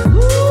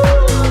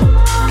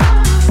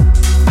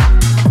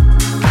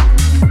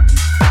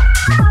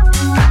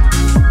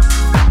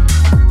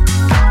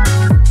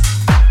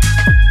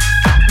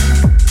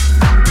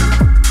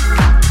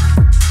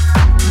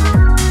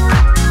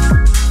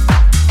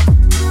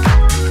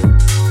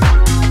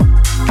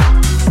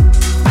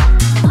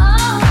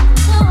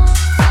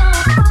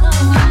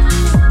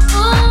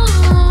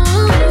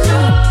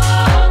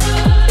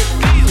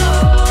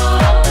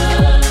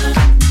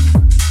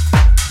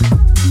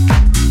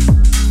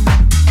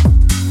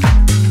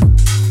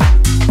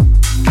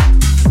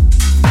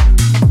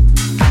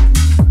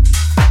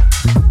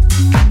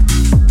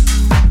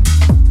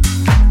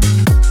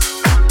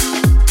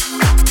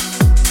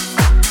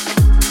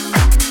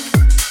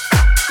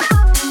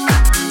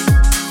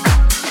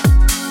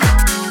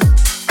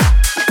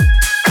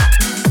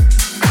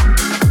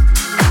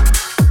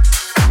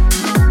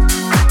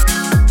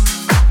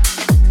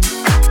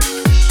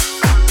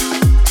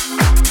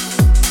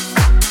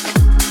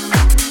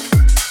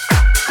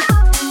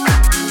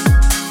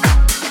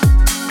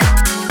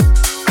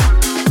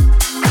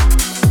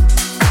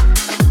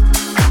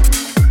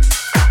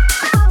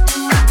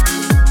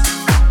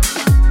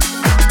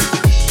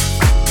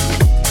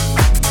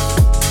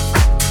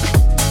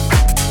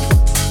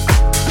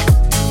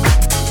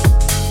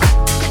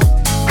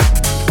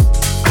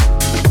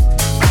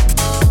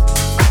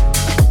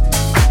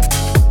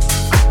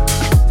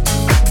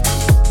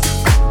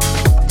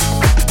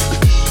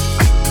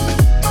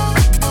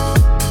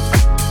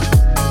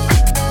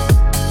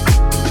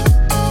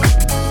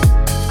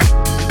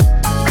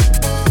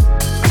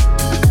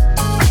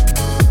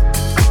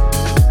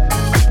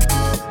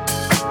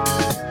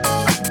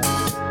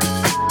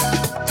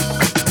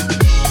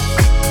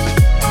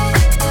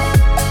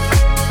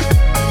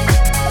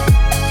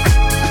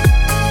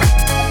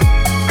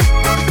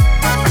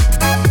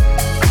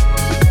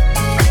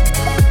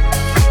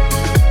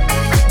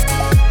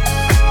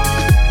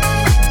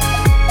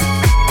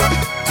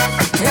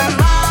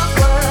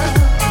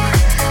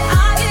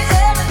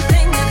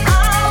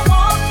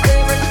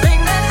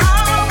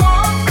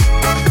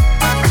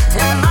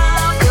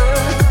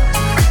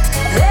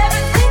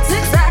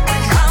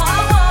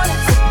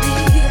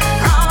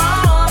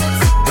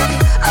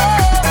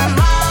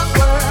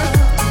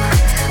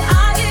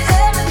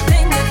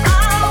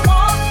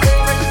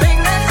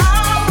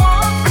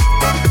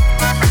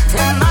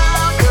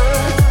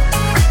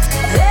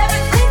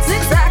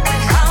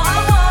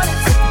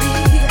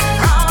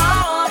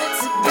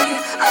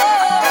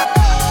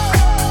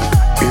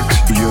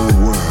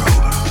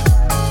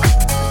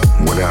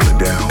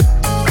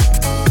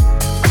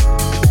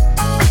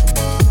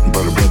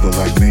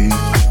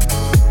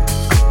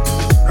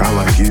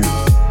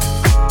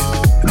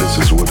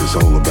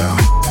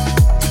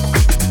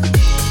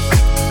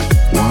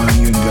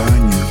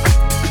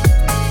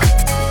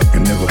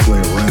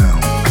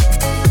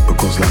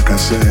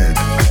 said,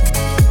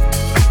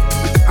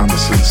 I'm a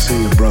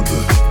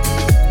brother.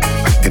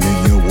 And in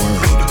your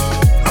world,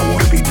 I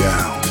wanna be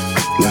down.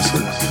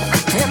 Listen.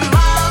 In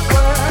my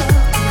world,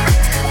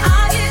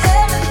 I get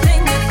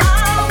everything that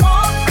I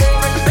want,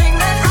 everything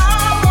that I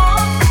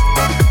want.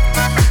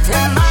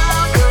 In my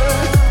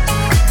world,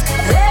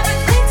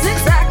 everything's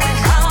exactly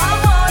how I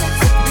want it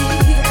to be,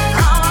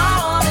 how I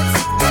want it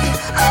to be.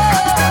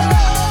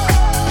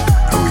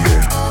 Oh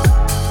yeah.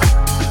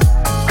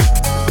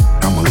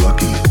 I'm a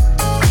lucky,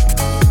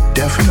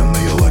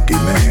 definitely a lucky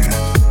man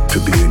to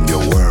be in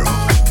your world.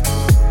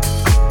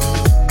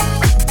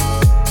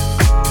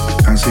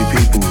 I see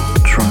people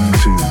trying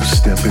to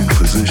step in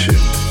position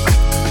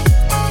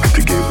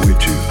to get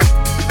with you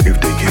if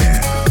they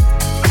can.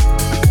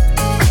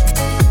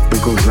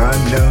 Because I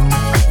know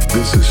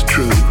this is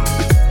true.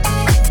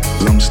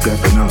 I'm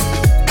stepping up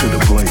to the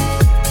plate.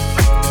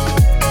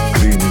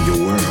 Being in your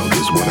world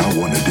is what I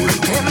want to do.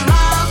 In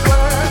my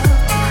world,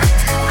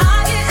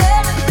 I get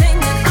everything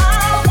that I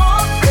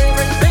want,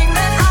 everything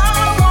that I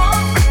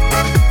want.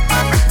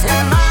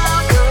 In my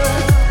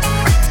world,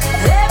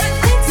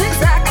 everything's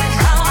exactly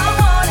how I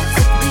want it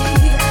to be,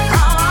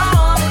 how I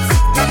want it to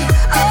be.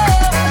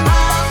 In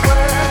my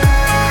world,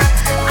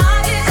 I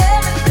get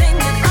everything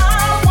that I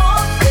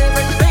want,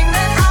 everything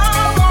that I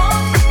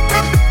want.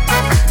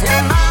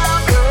 In my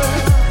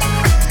world,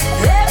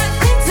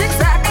 everything's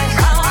exactly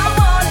how I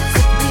want it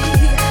to be,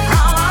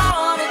 how I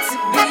want it to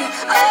be.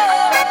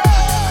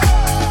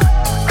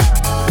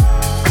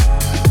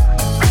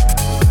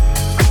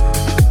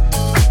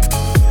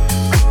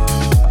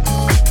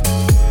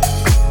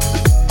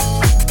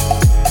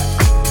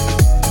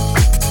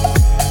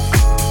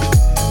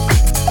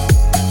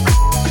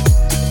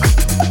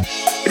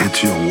 It's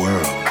your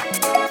world.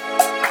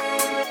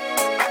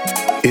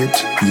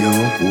 It's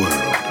your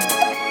world.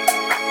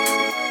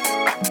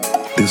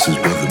 This is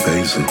Brother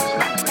Basil.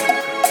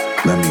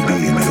 Let me be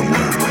in your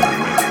world.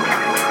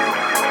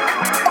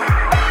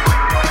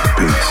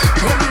 Peace.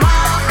 In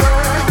my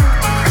world,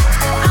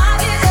 I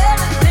get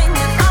everything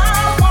that I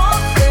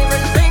want,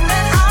 everything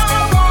that I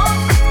want.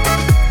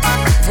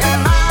 In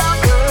my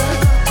world,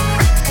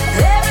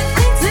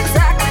 everything's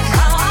exactly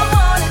how I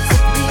want it to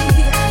be,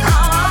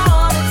 how I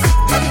want it to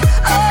be.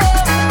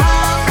 In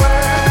my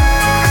world,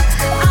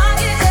 I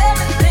get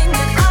everything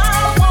that I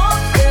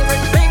want,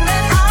 everything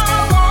that I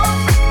want.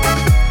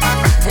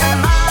 In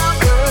my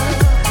world,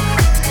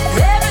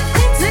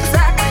 everything's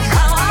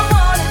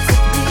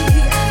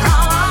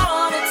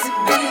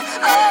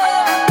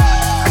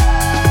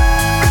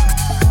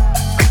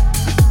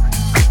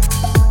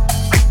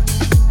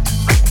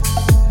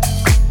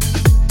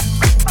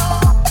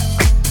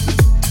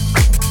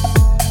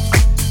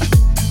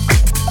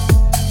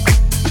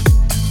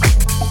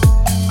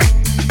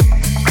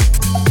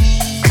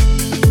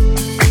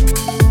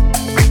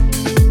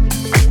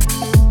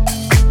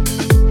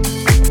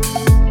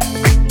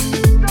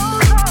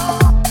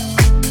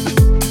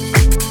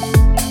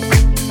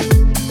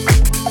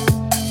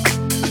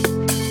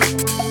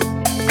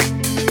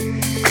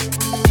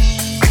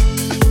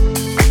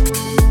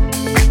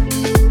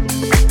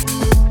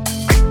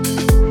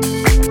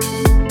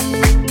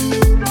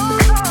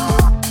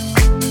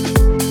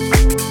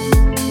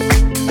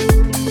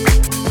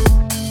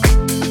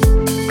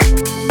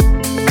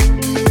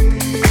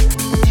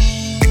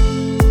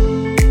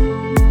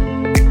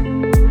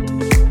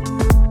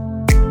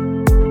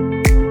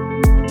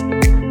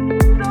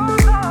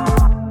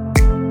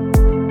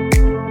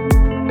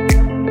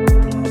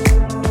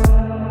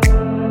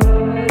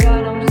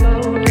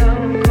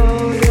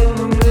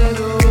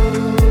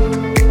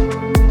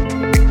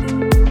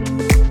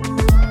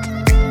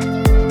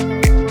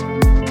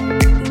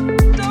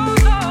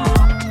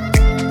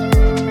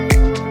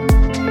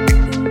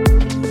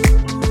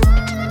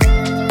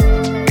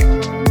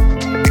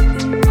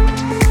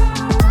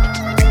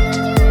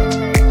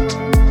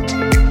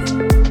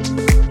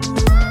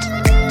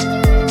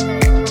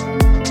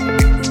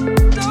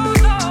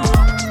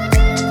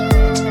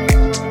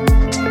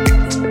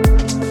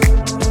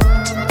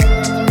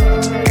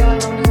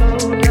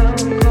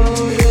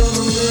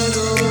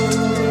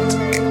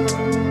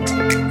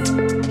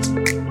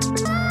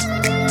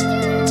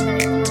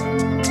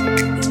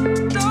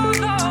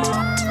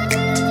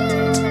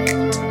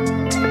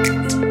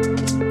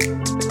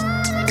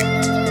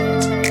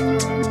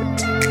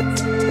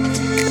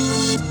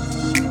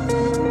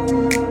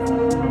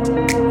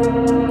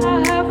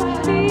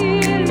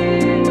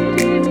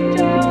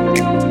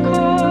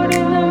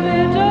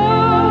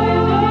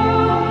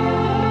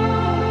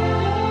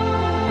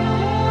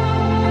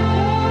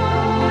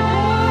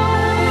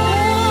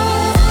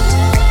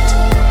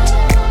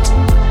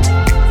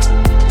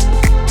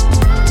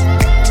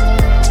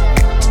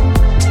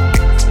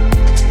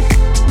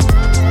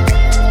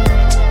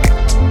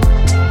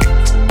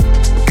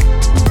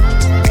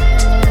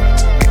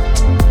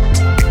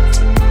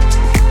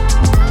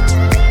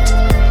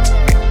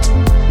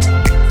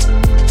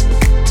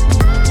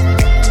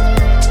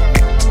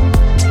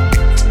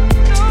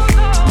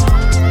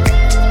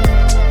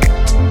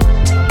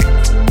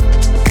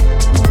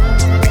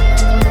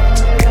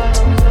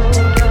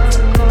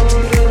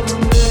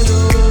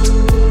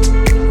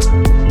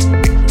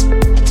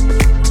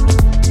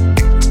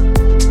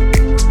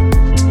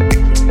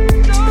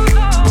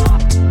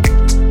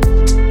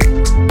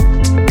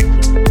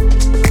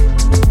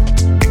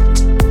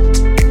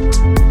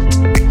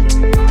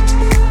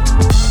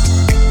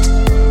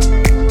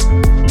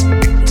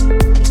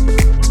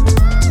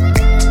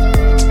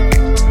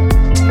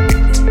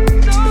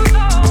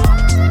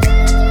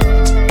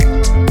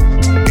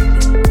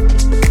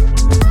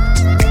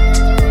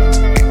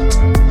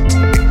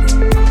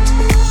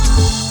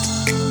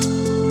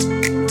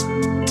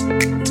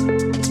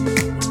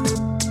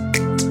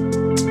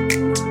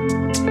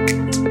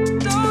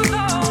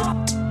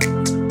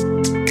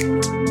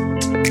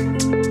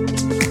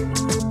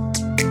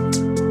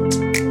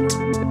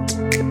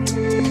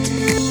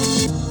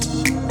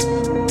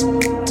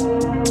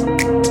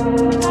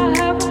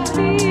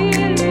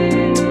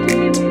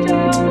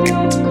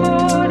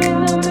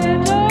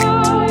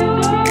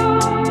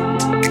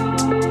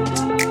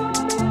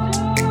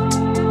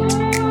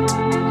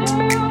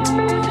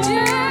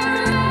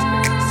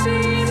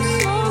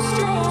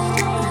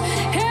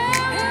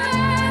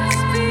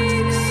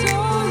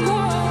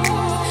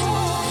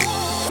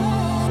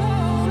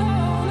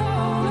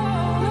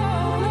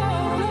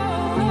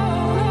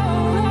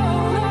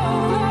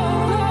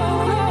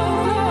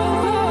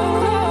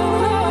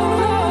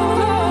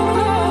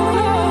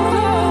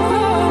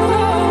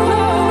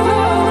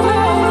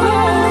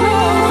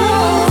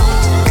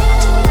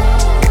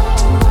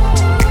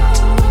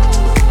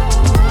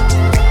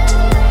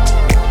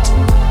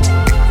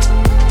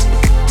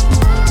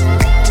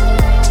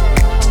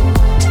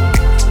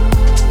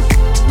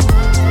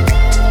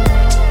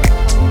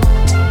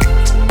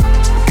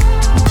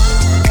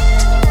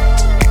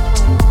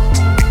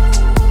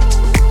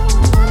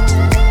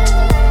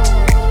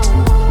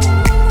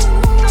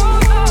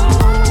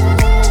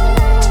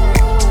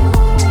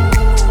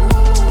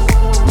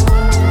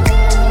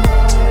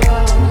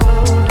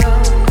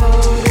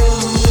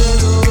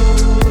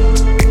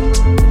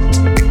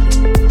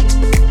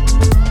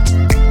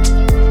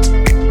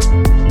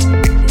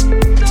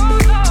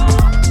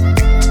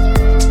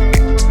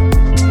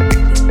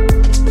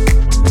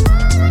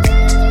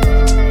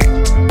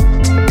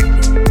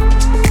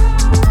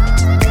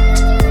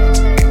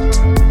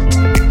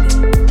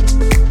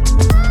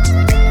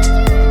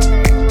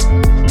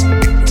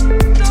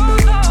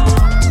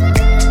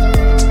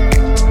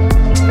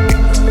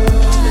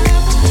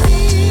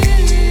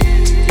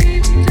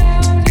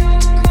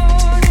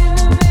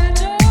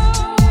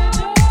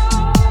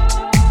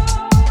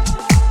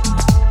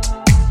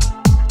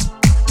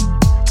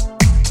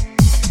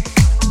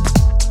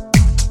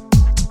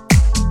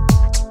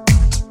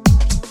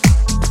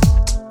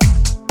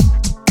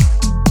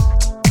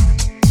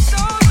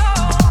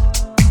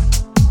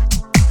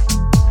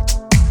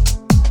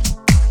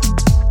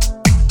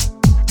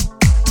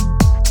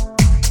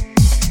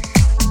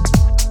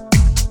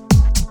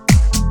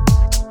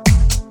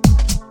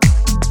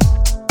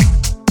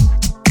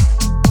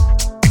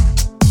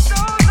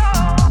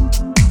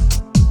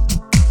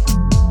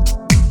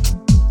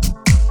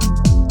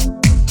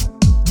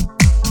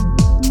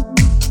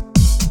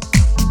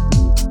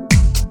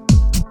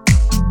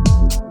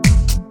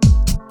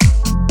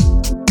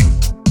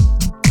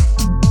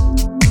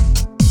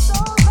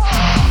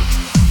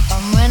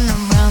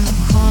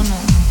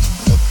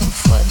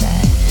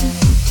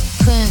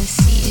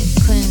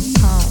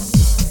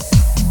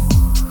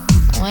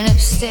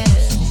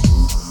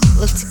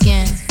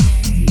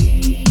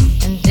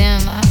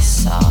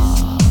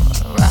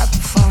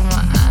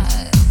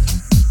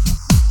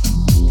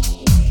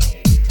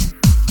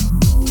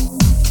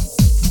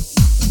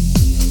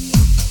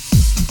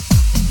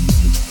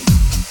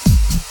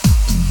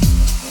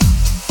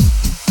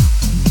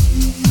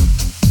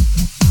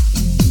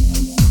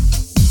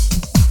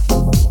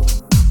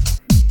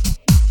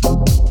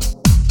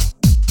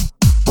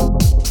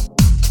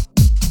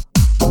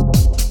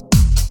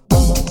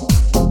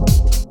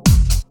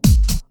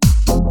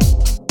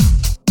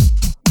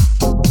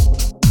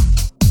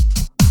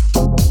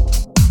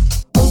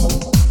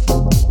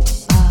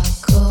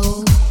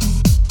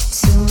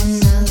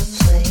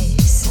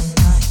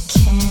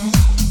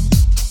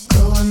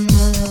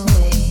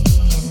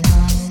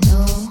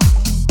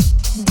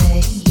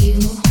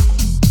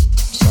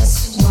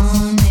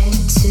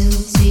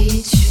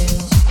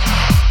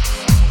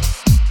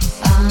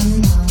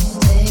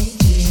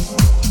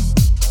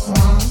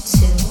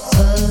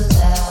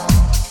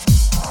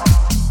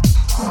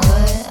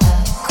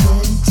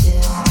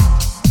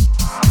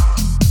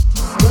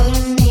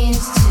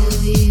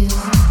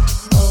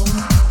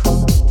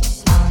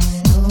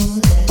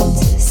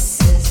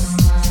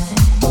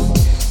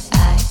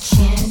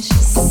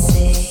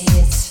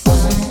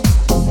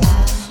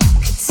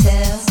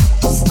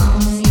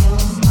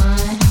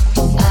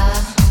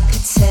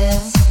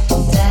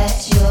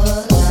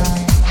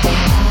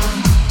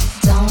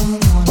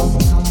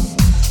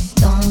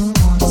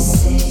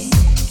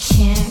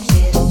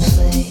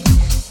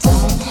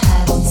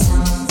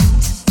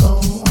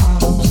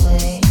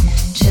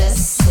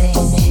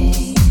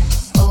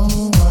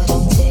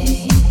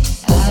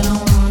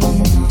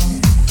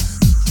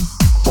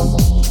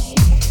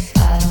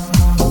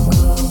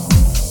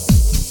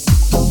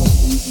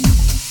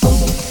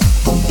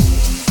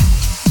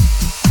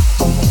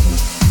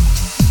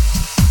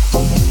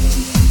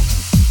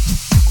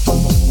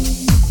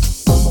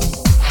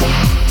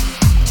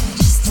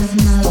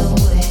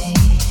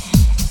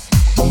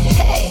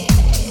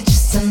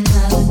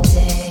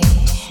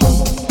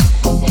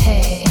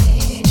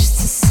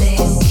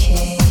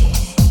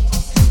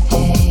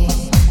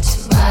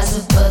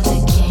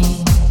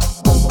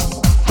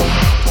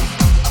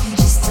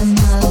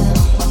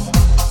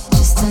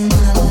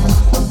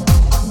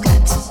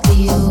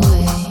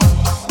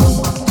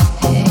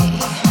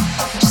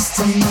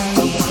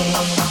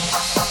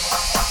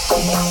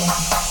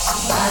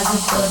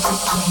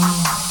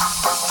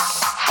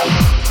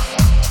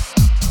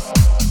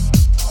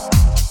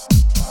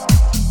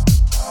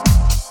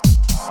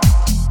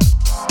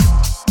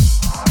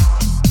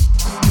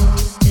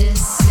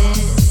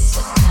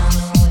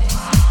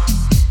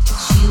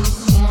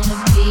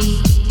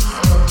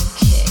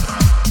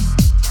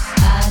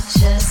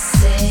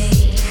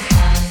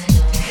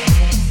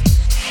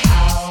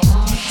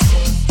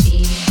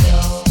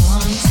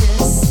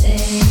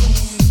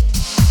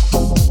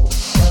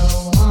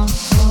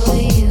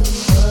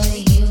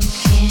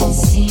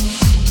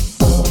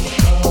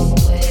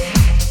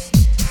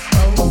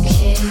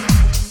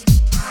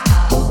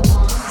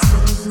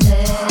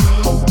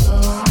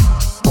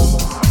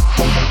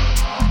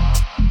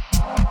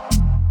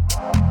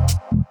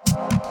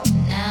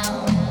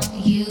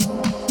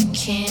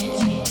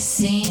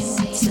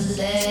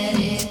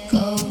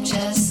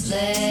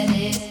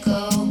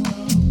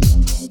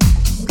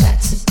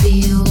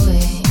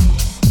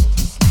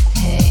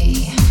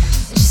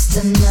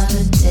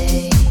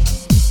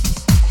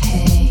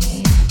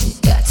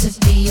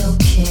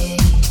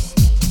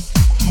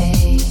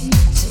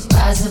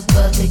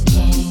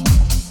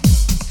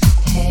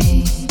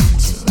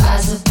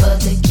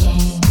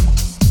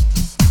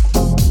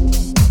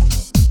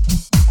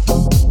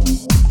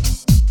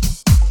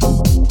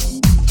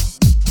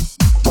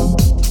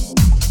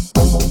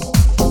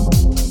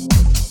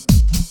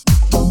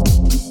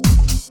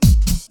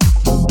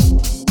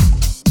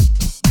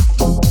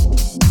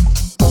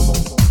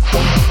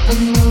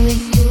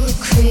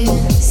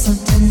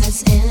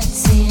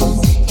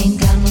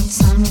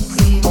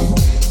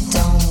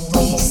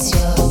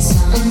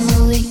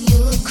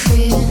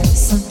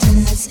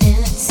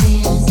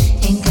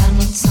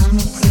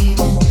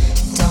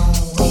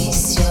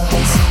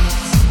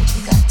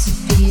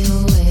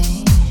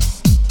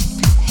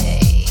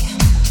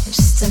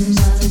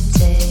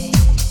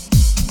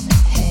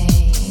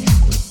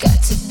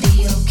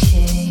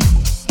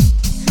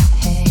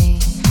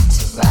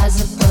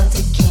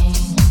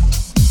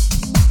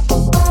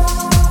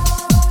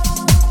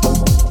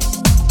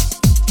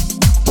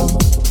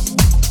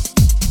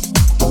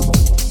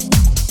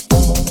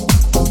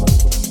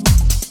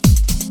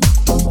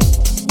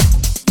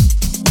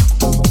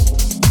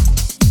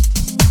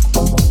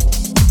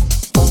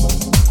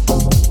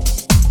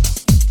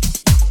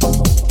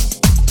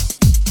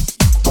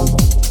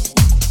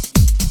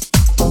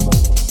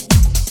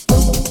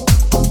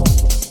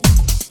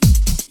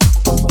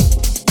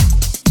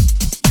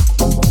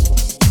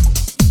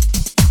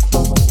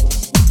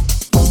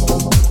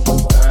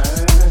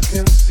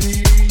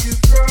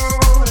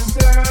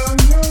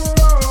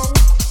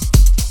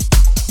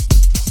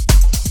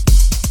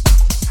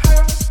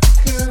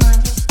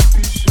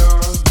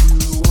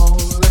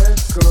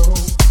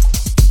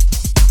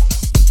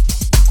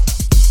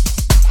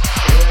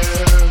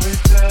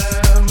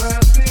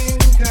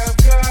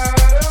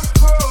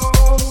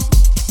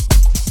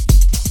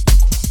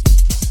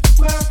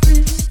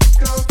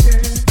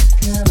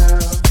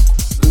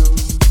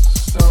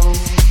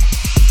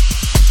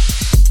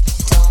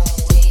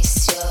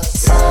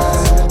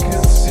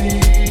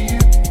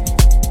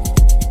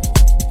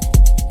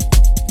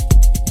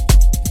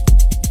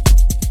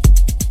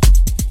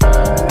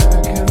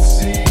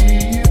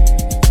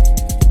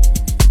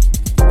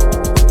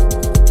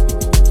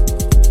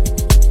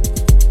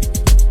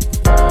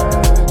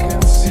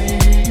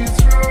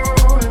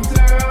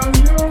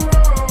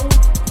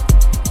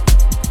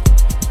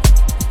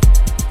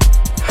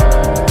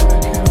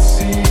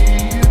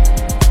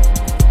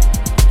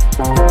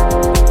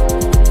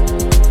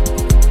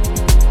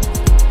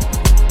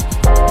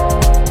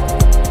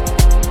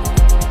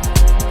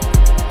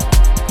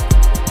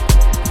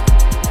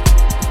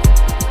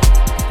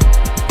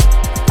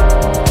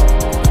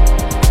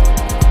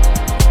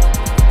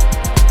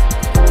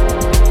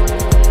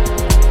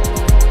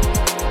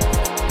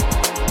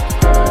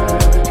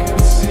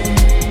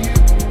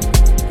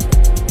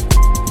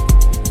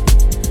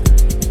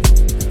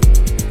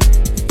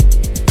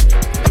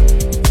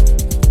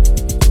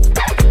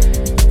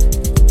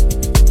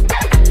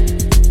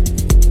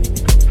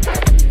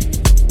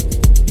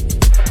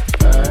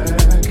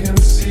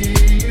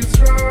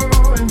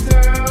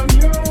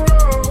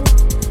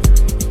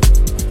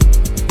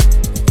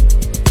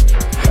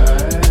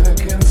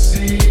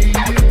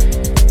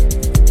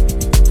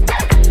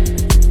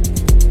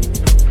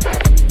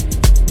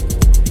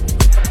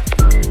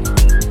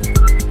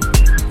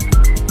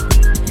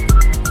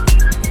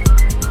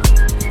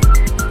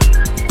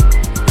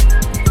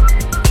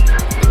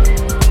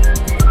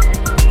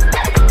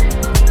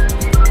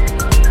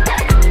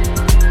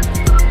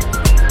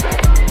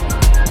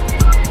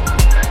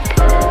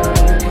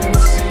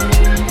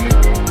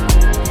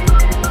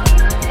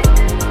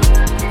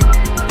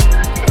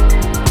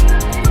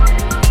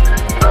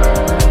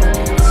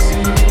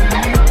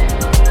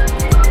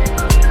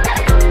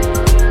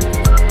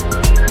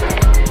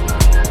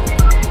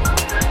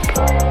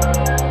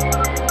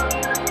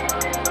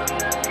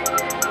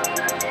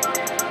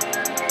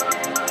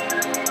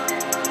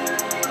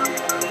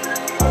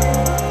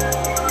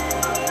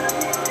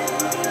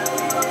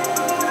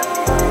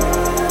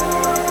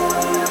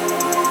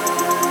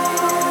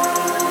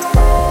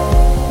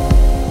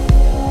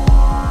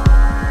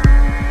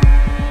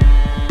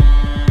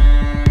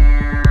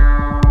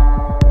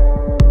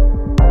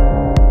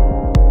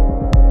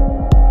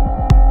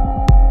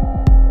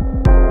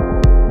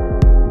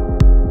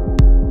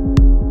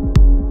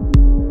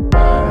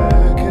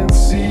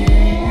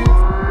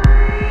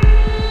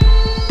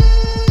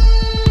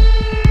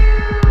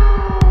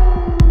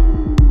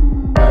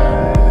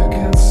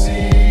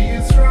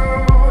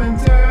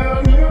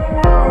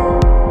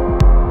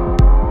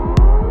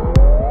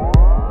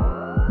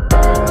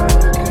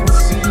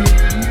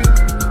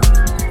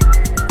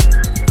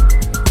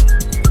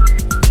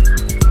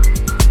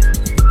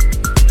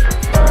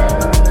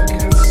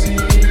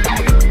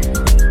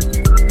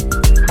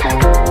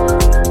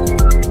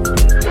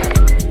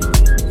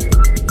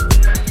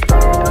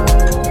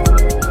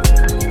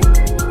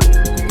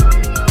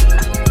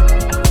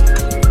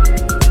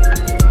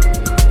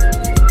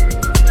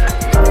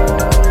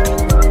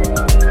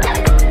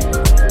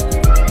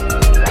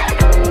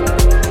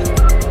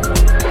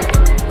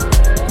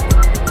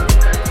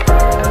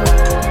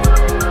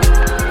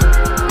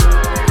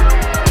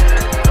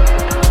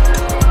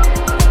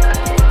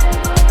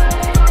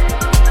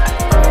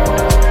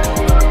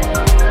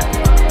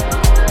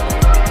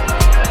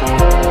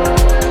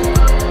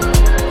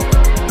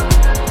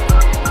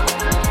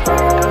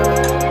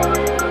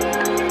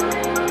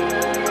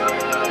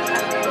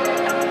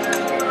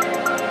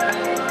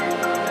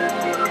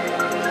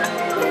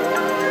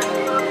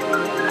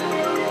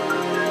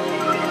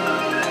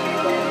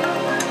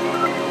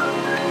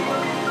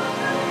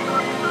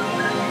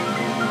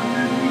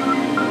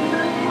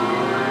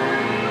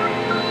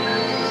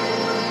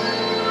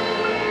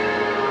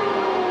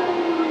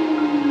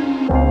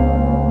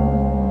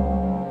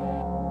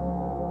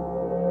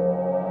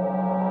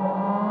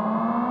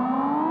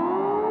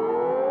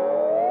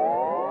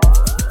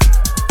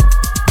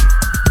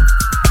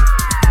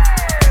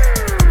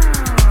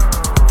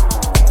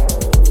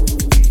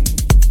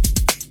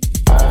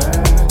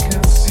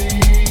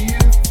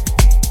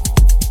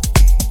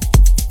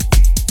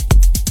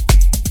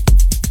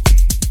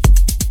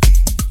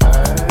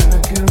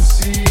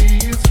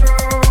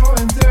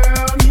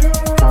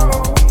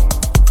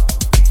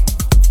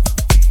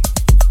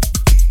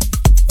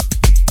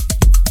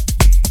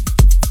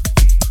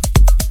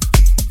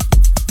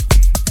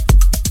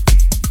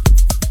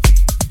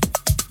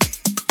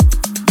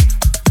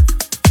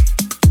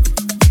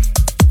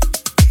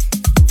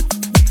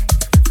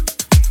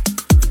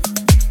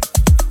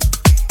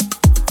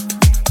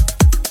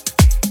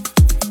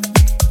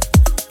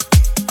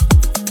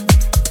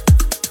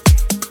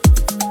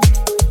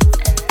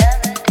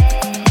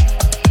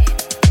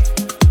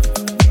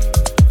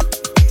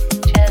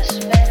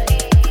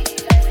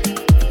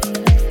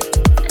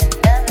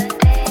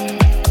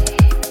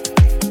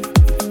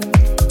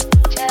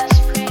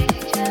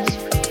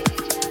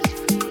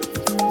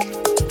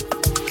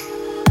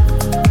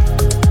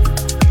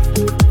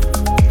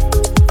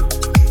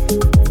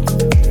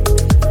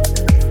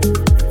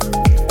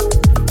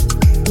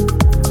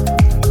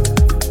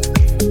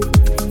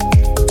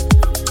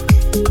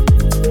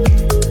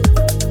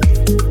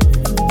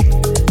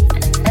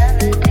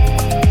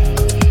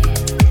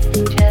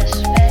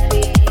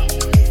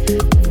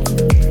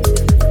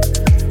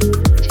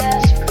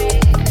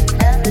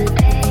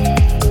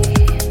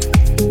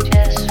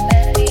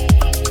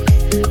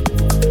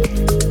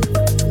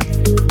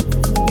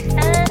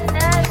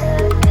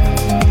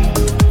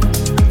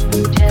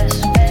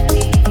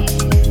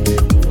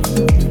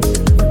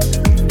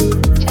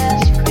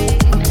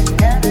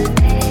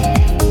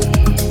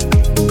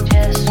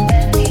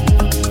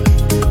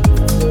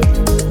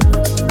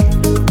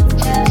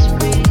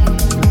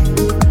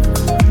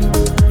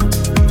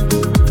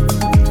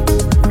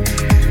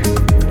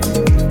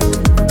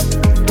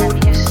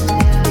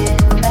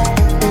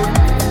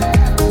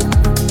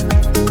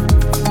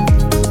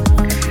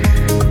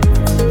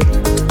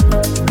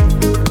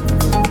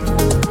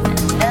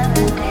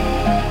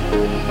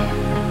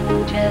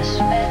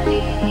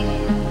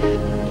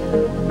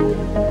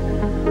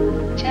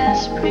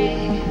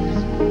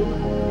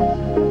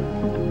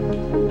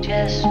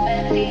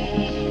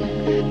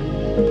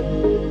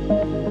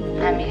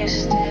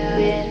used to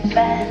it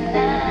by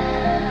now.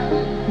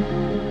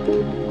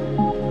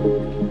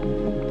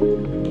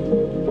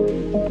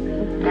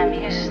 I'm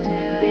used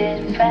to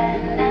it by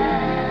now.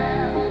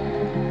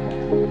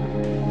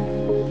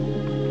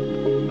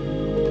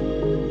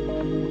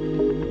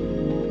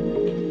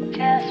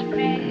 Just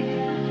breathe.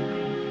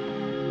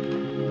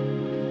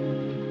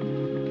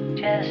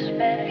 Just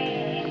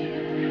believe.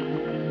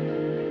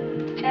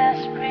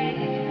 Just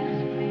breathe.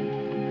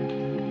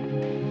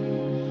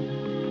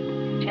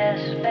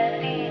 Just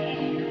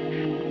believe.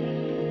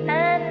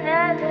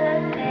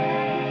 Another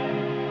day.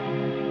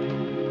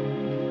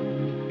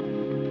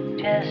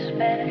 Just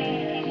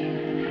believe.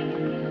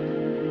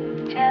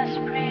 Just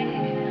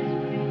breathe.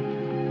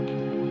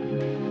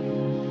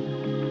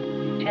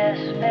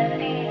 Just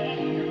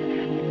believe.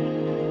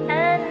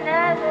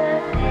 Another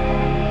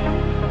day.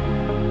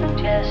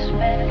 Just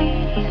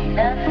believe.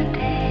 Nothing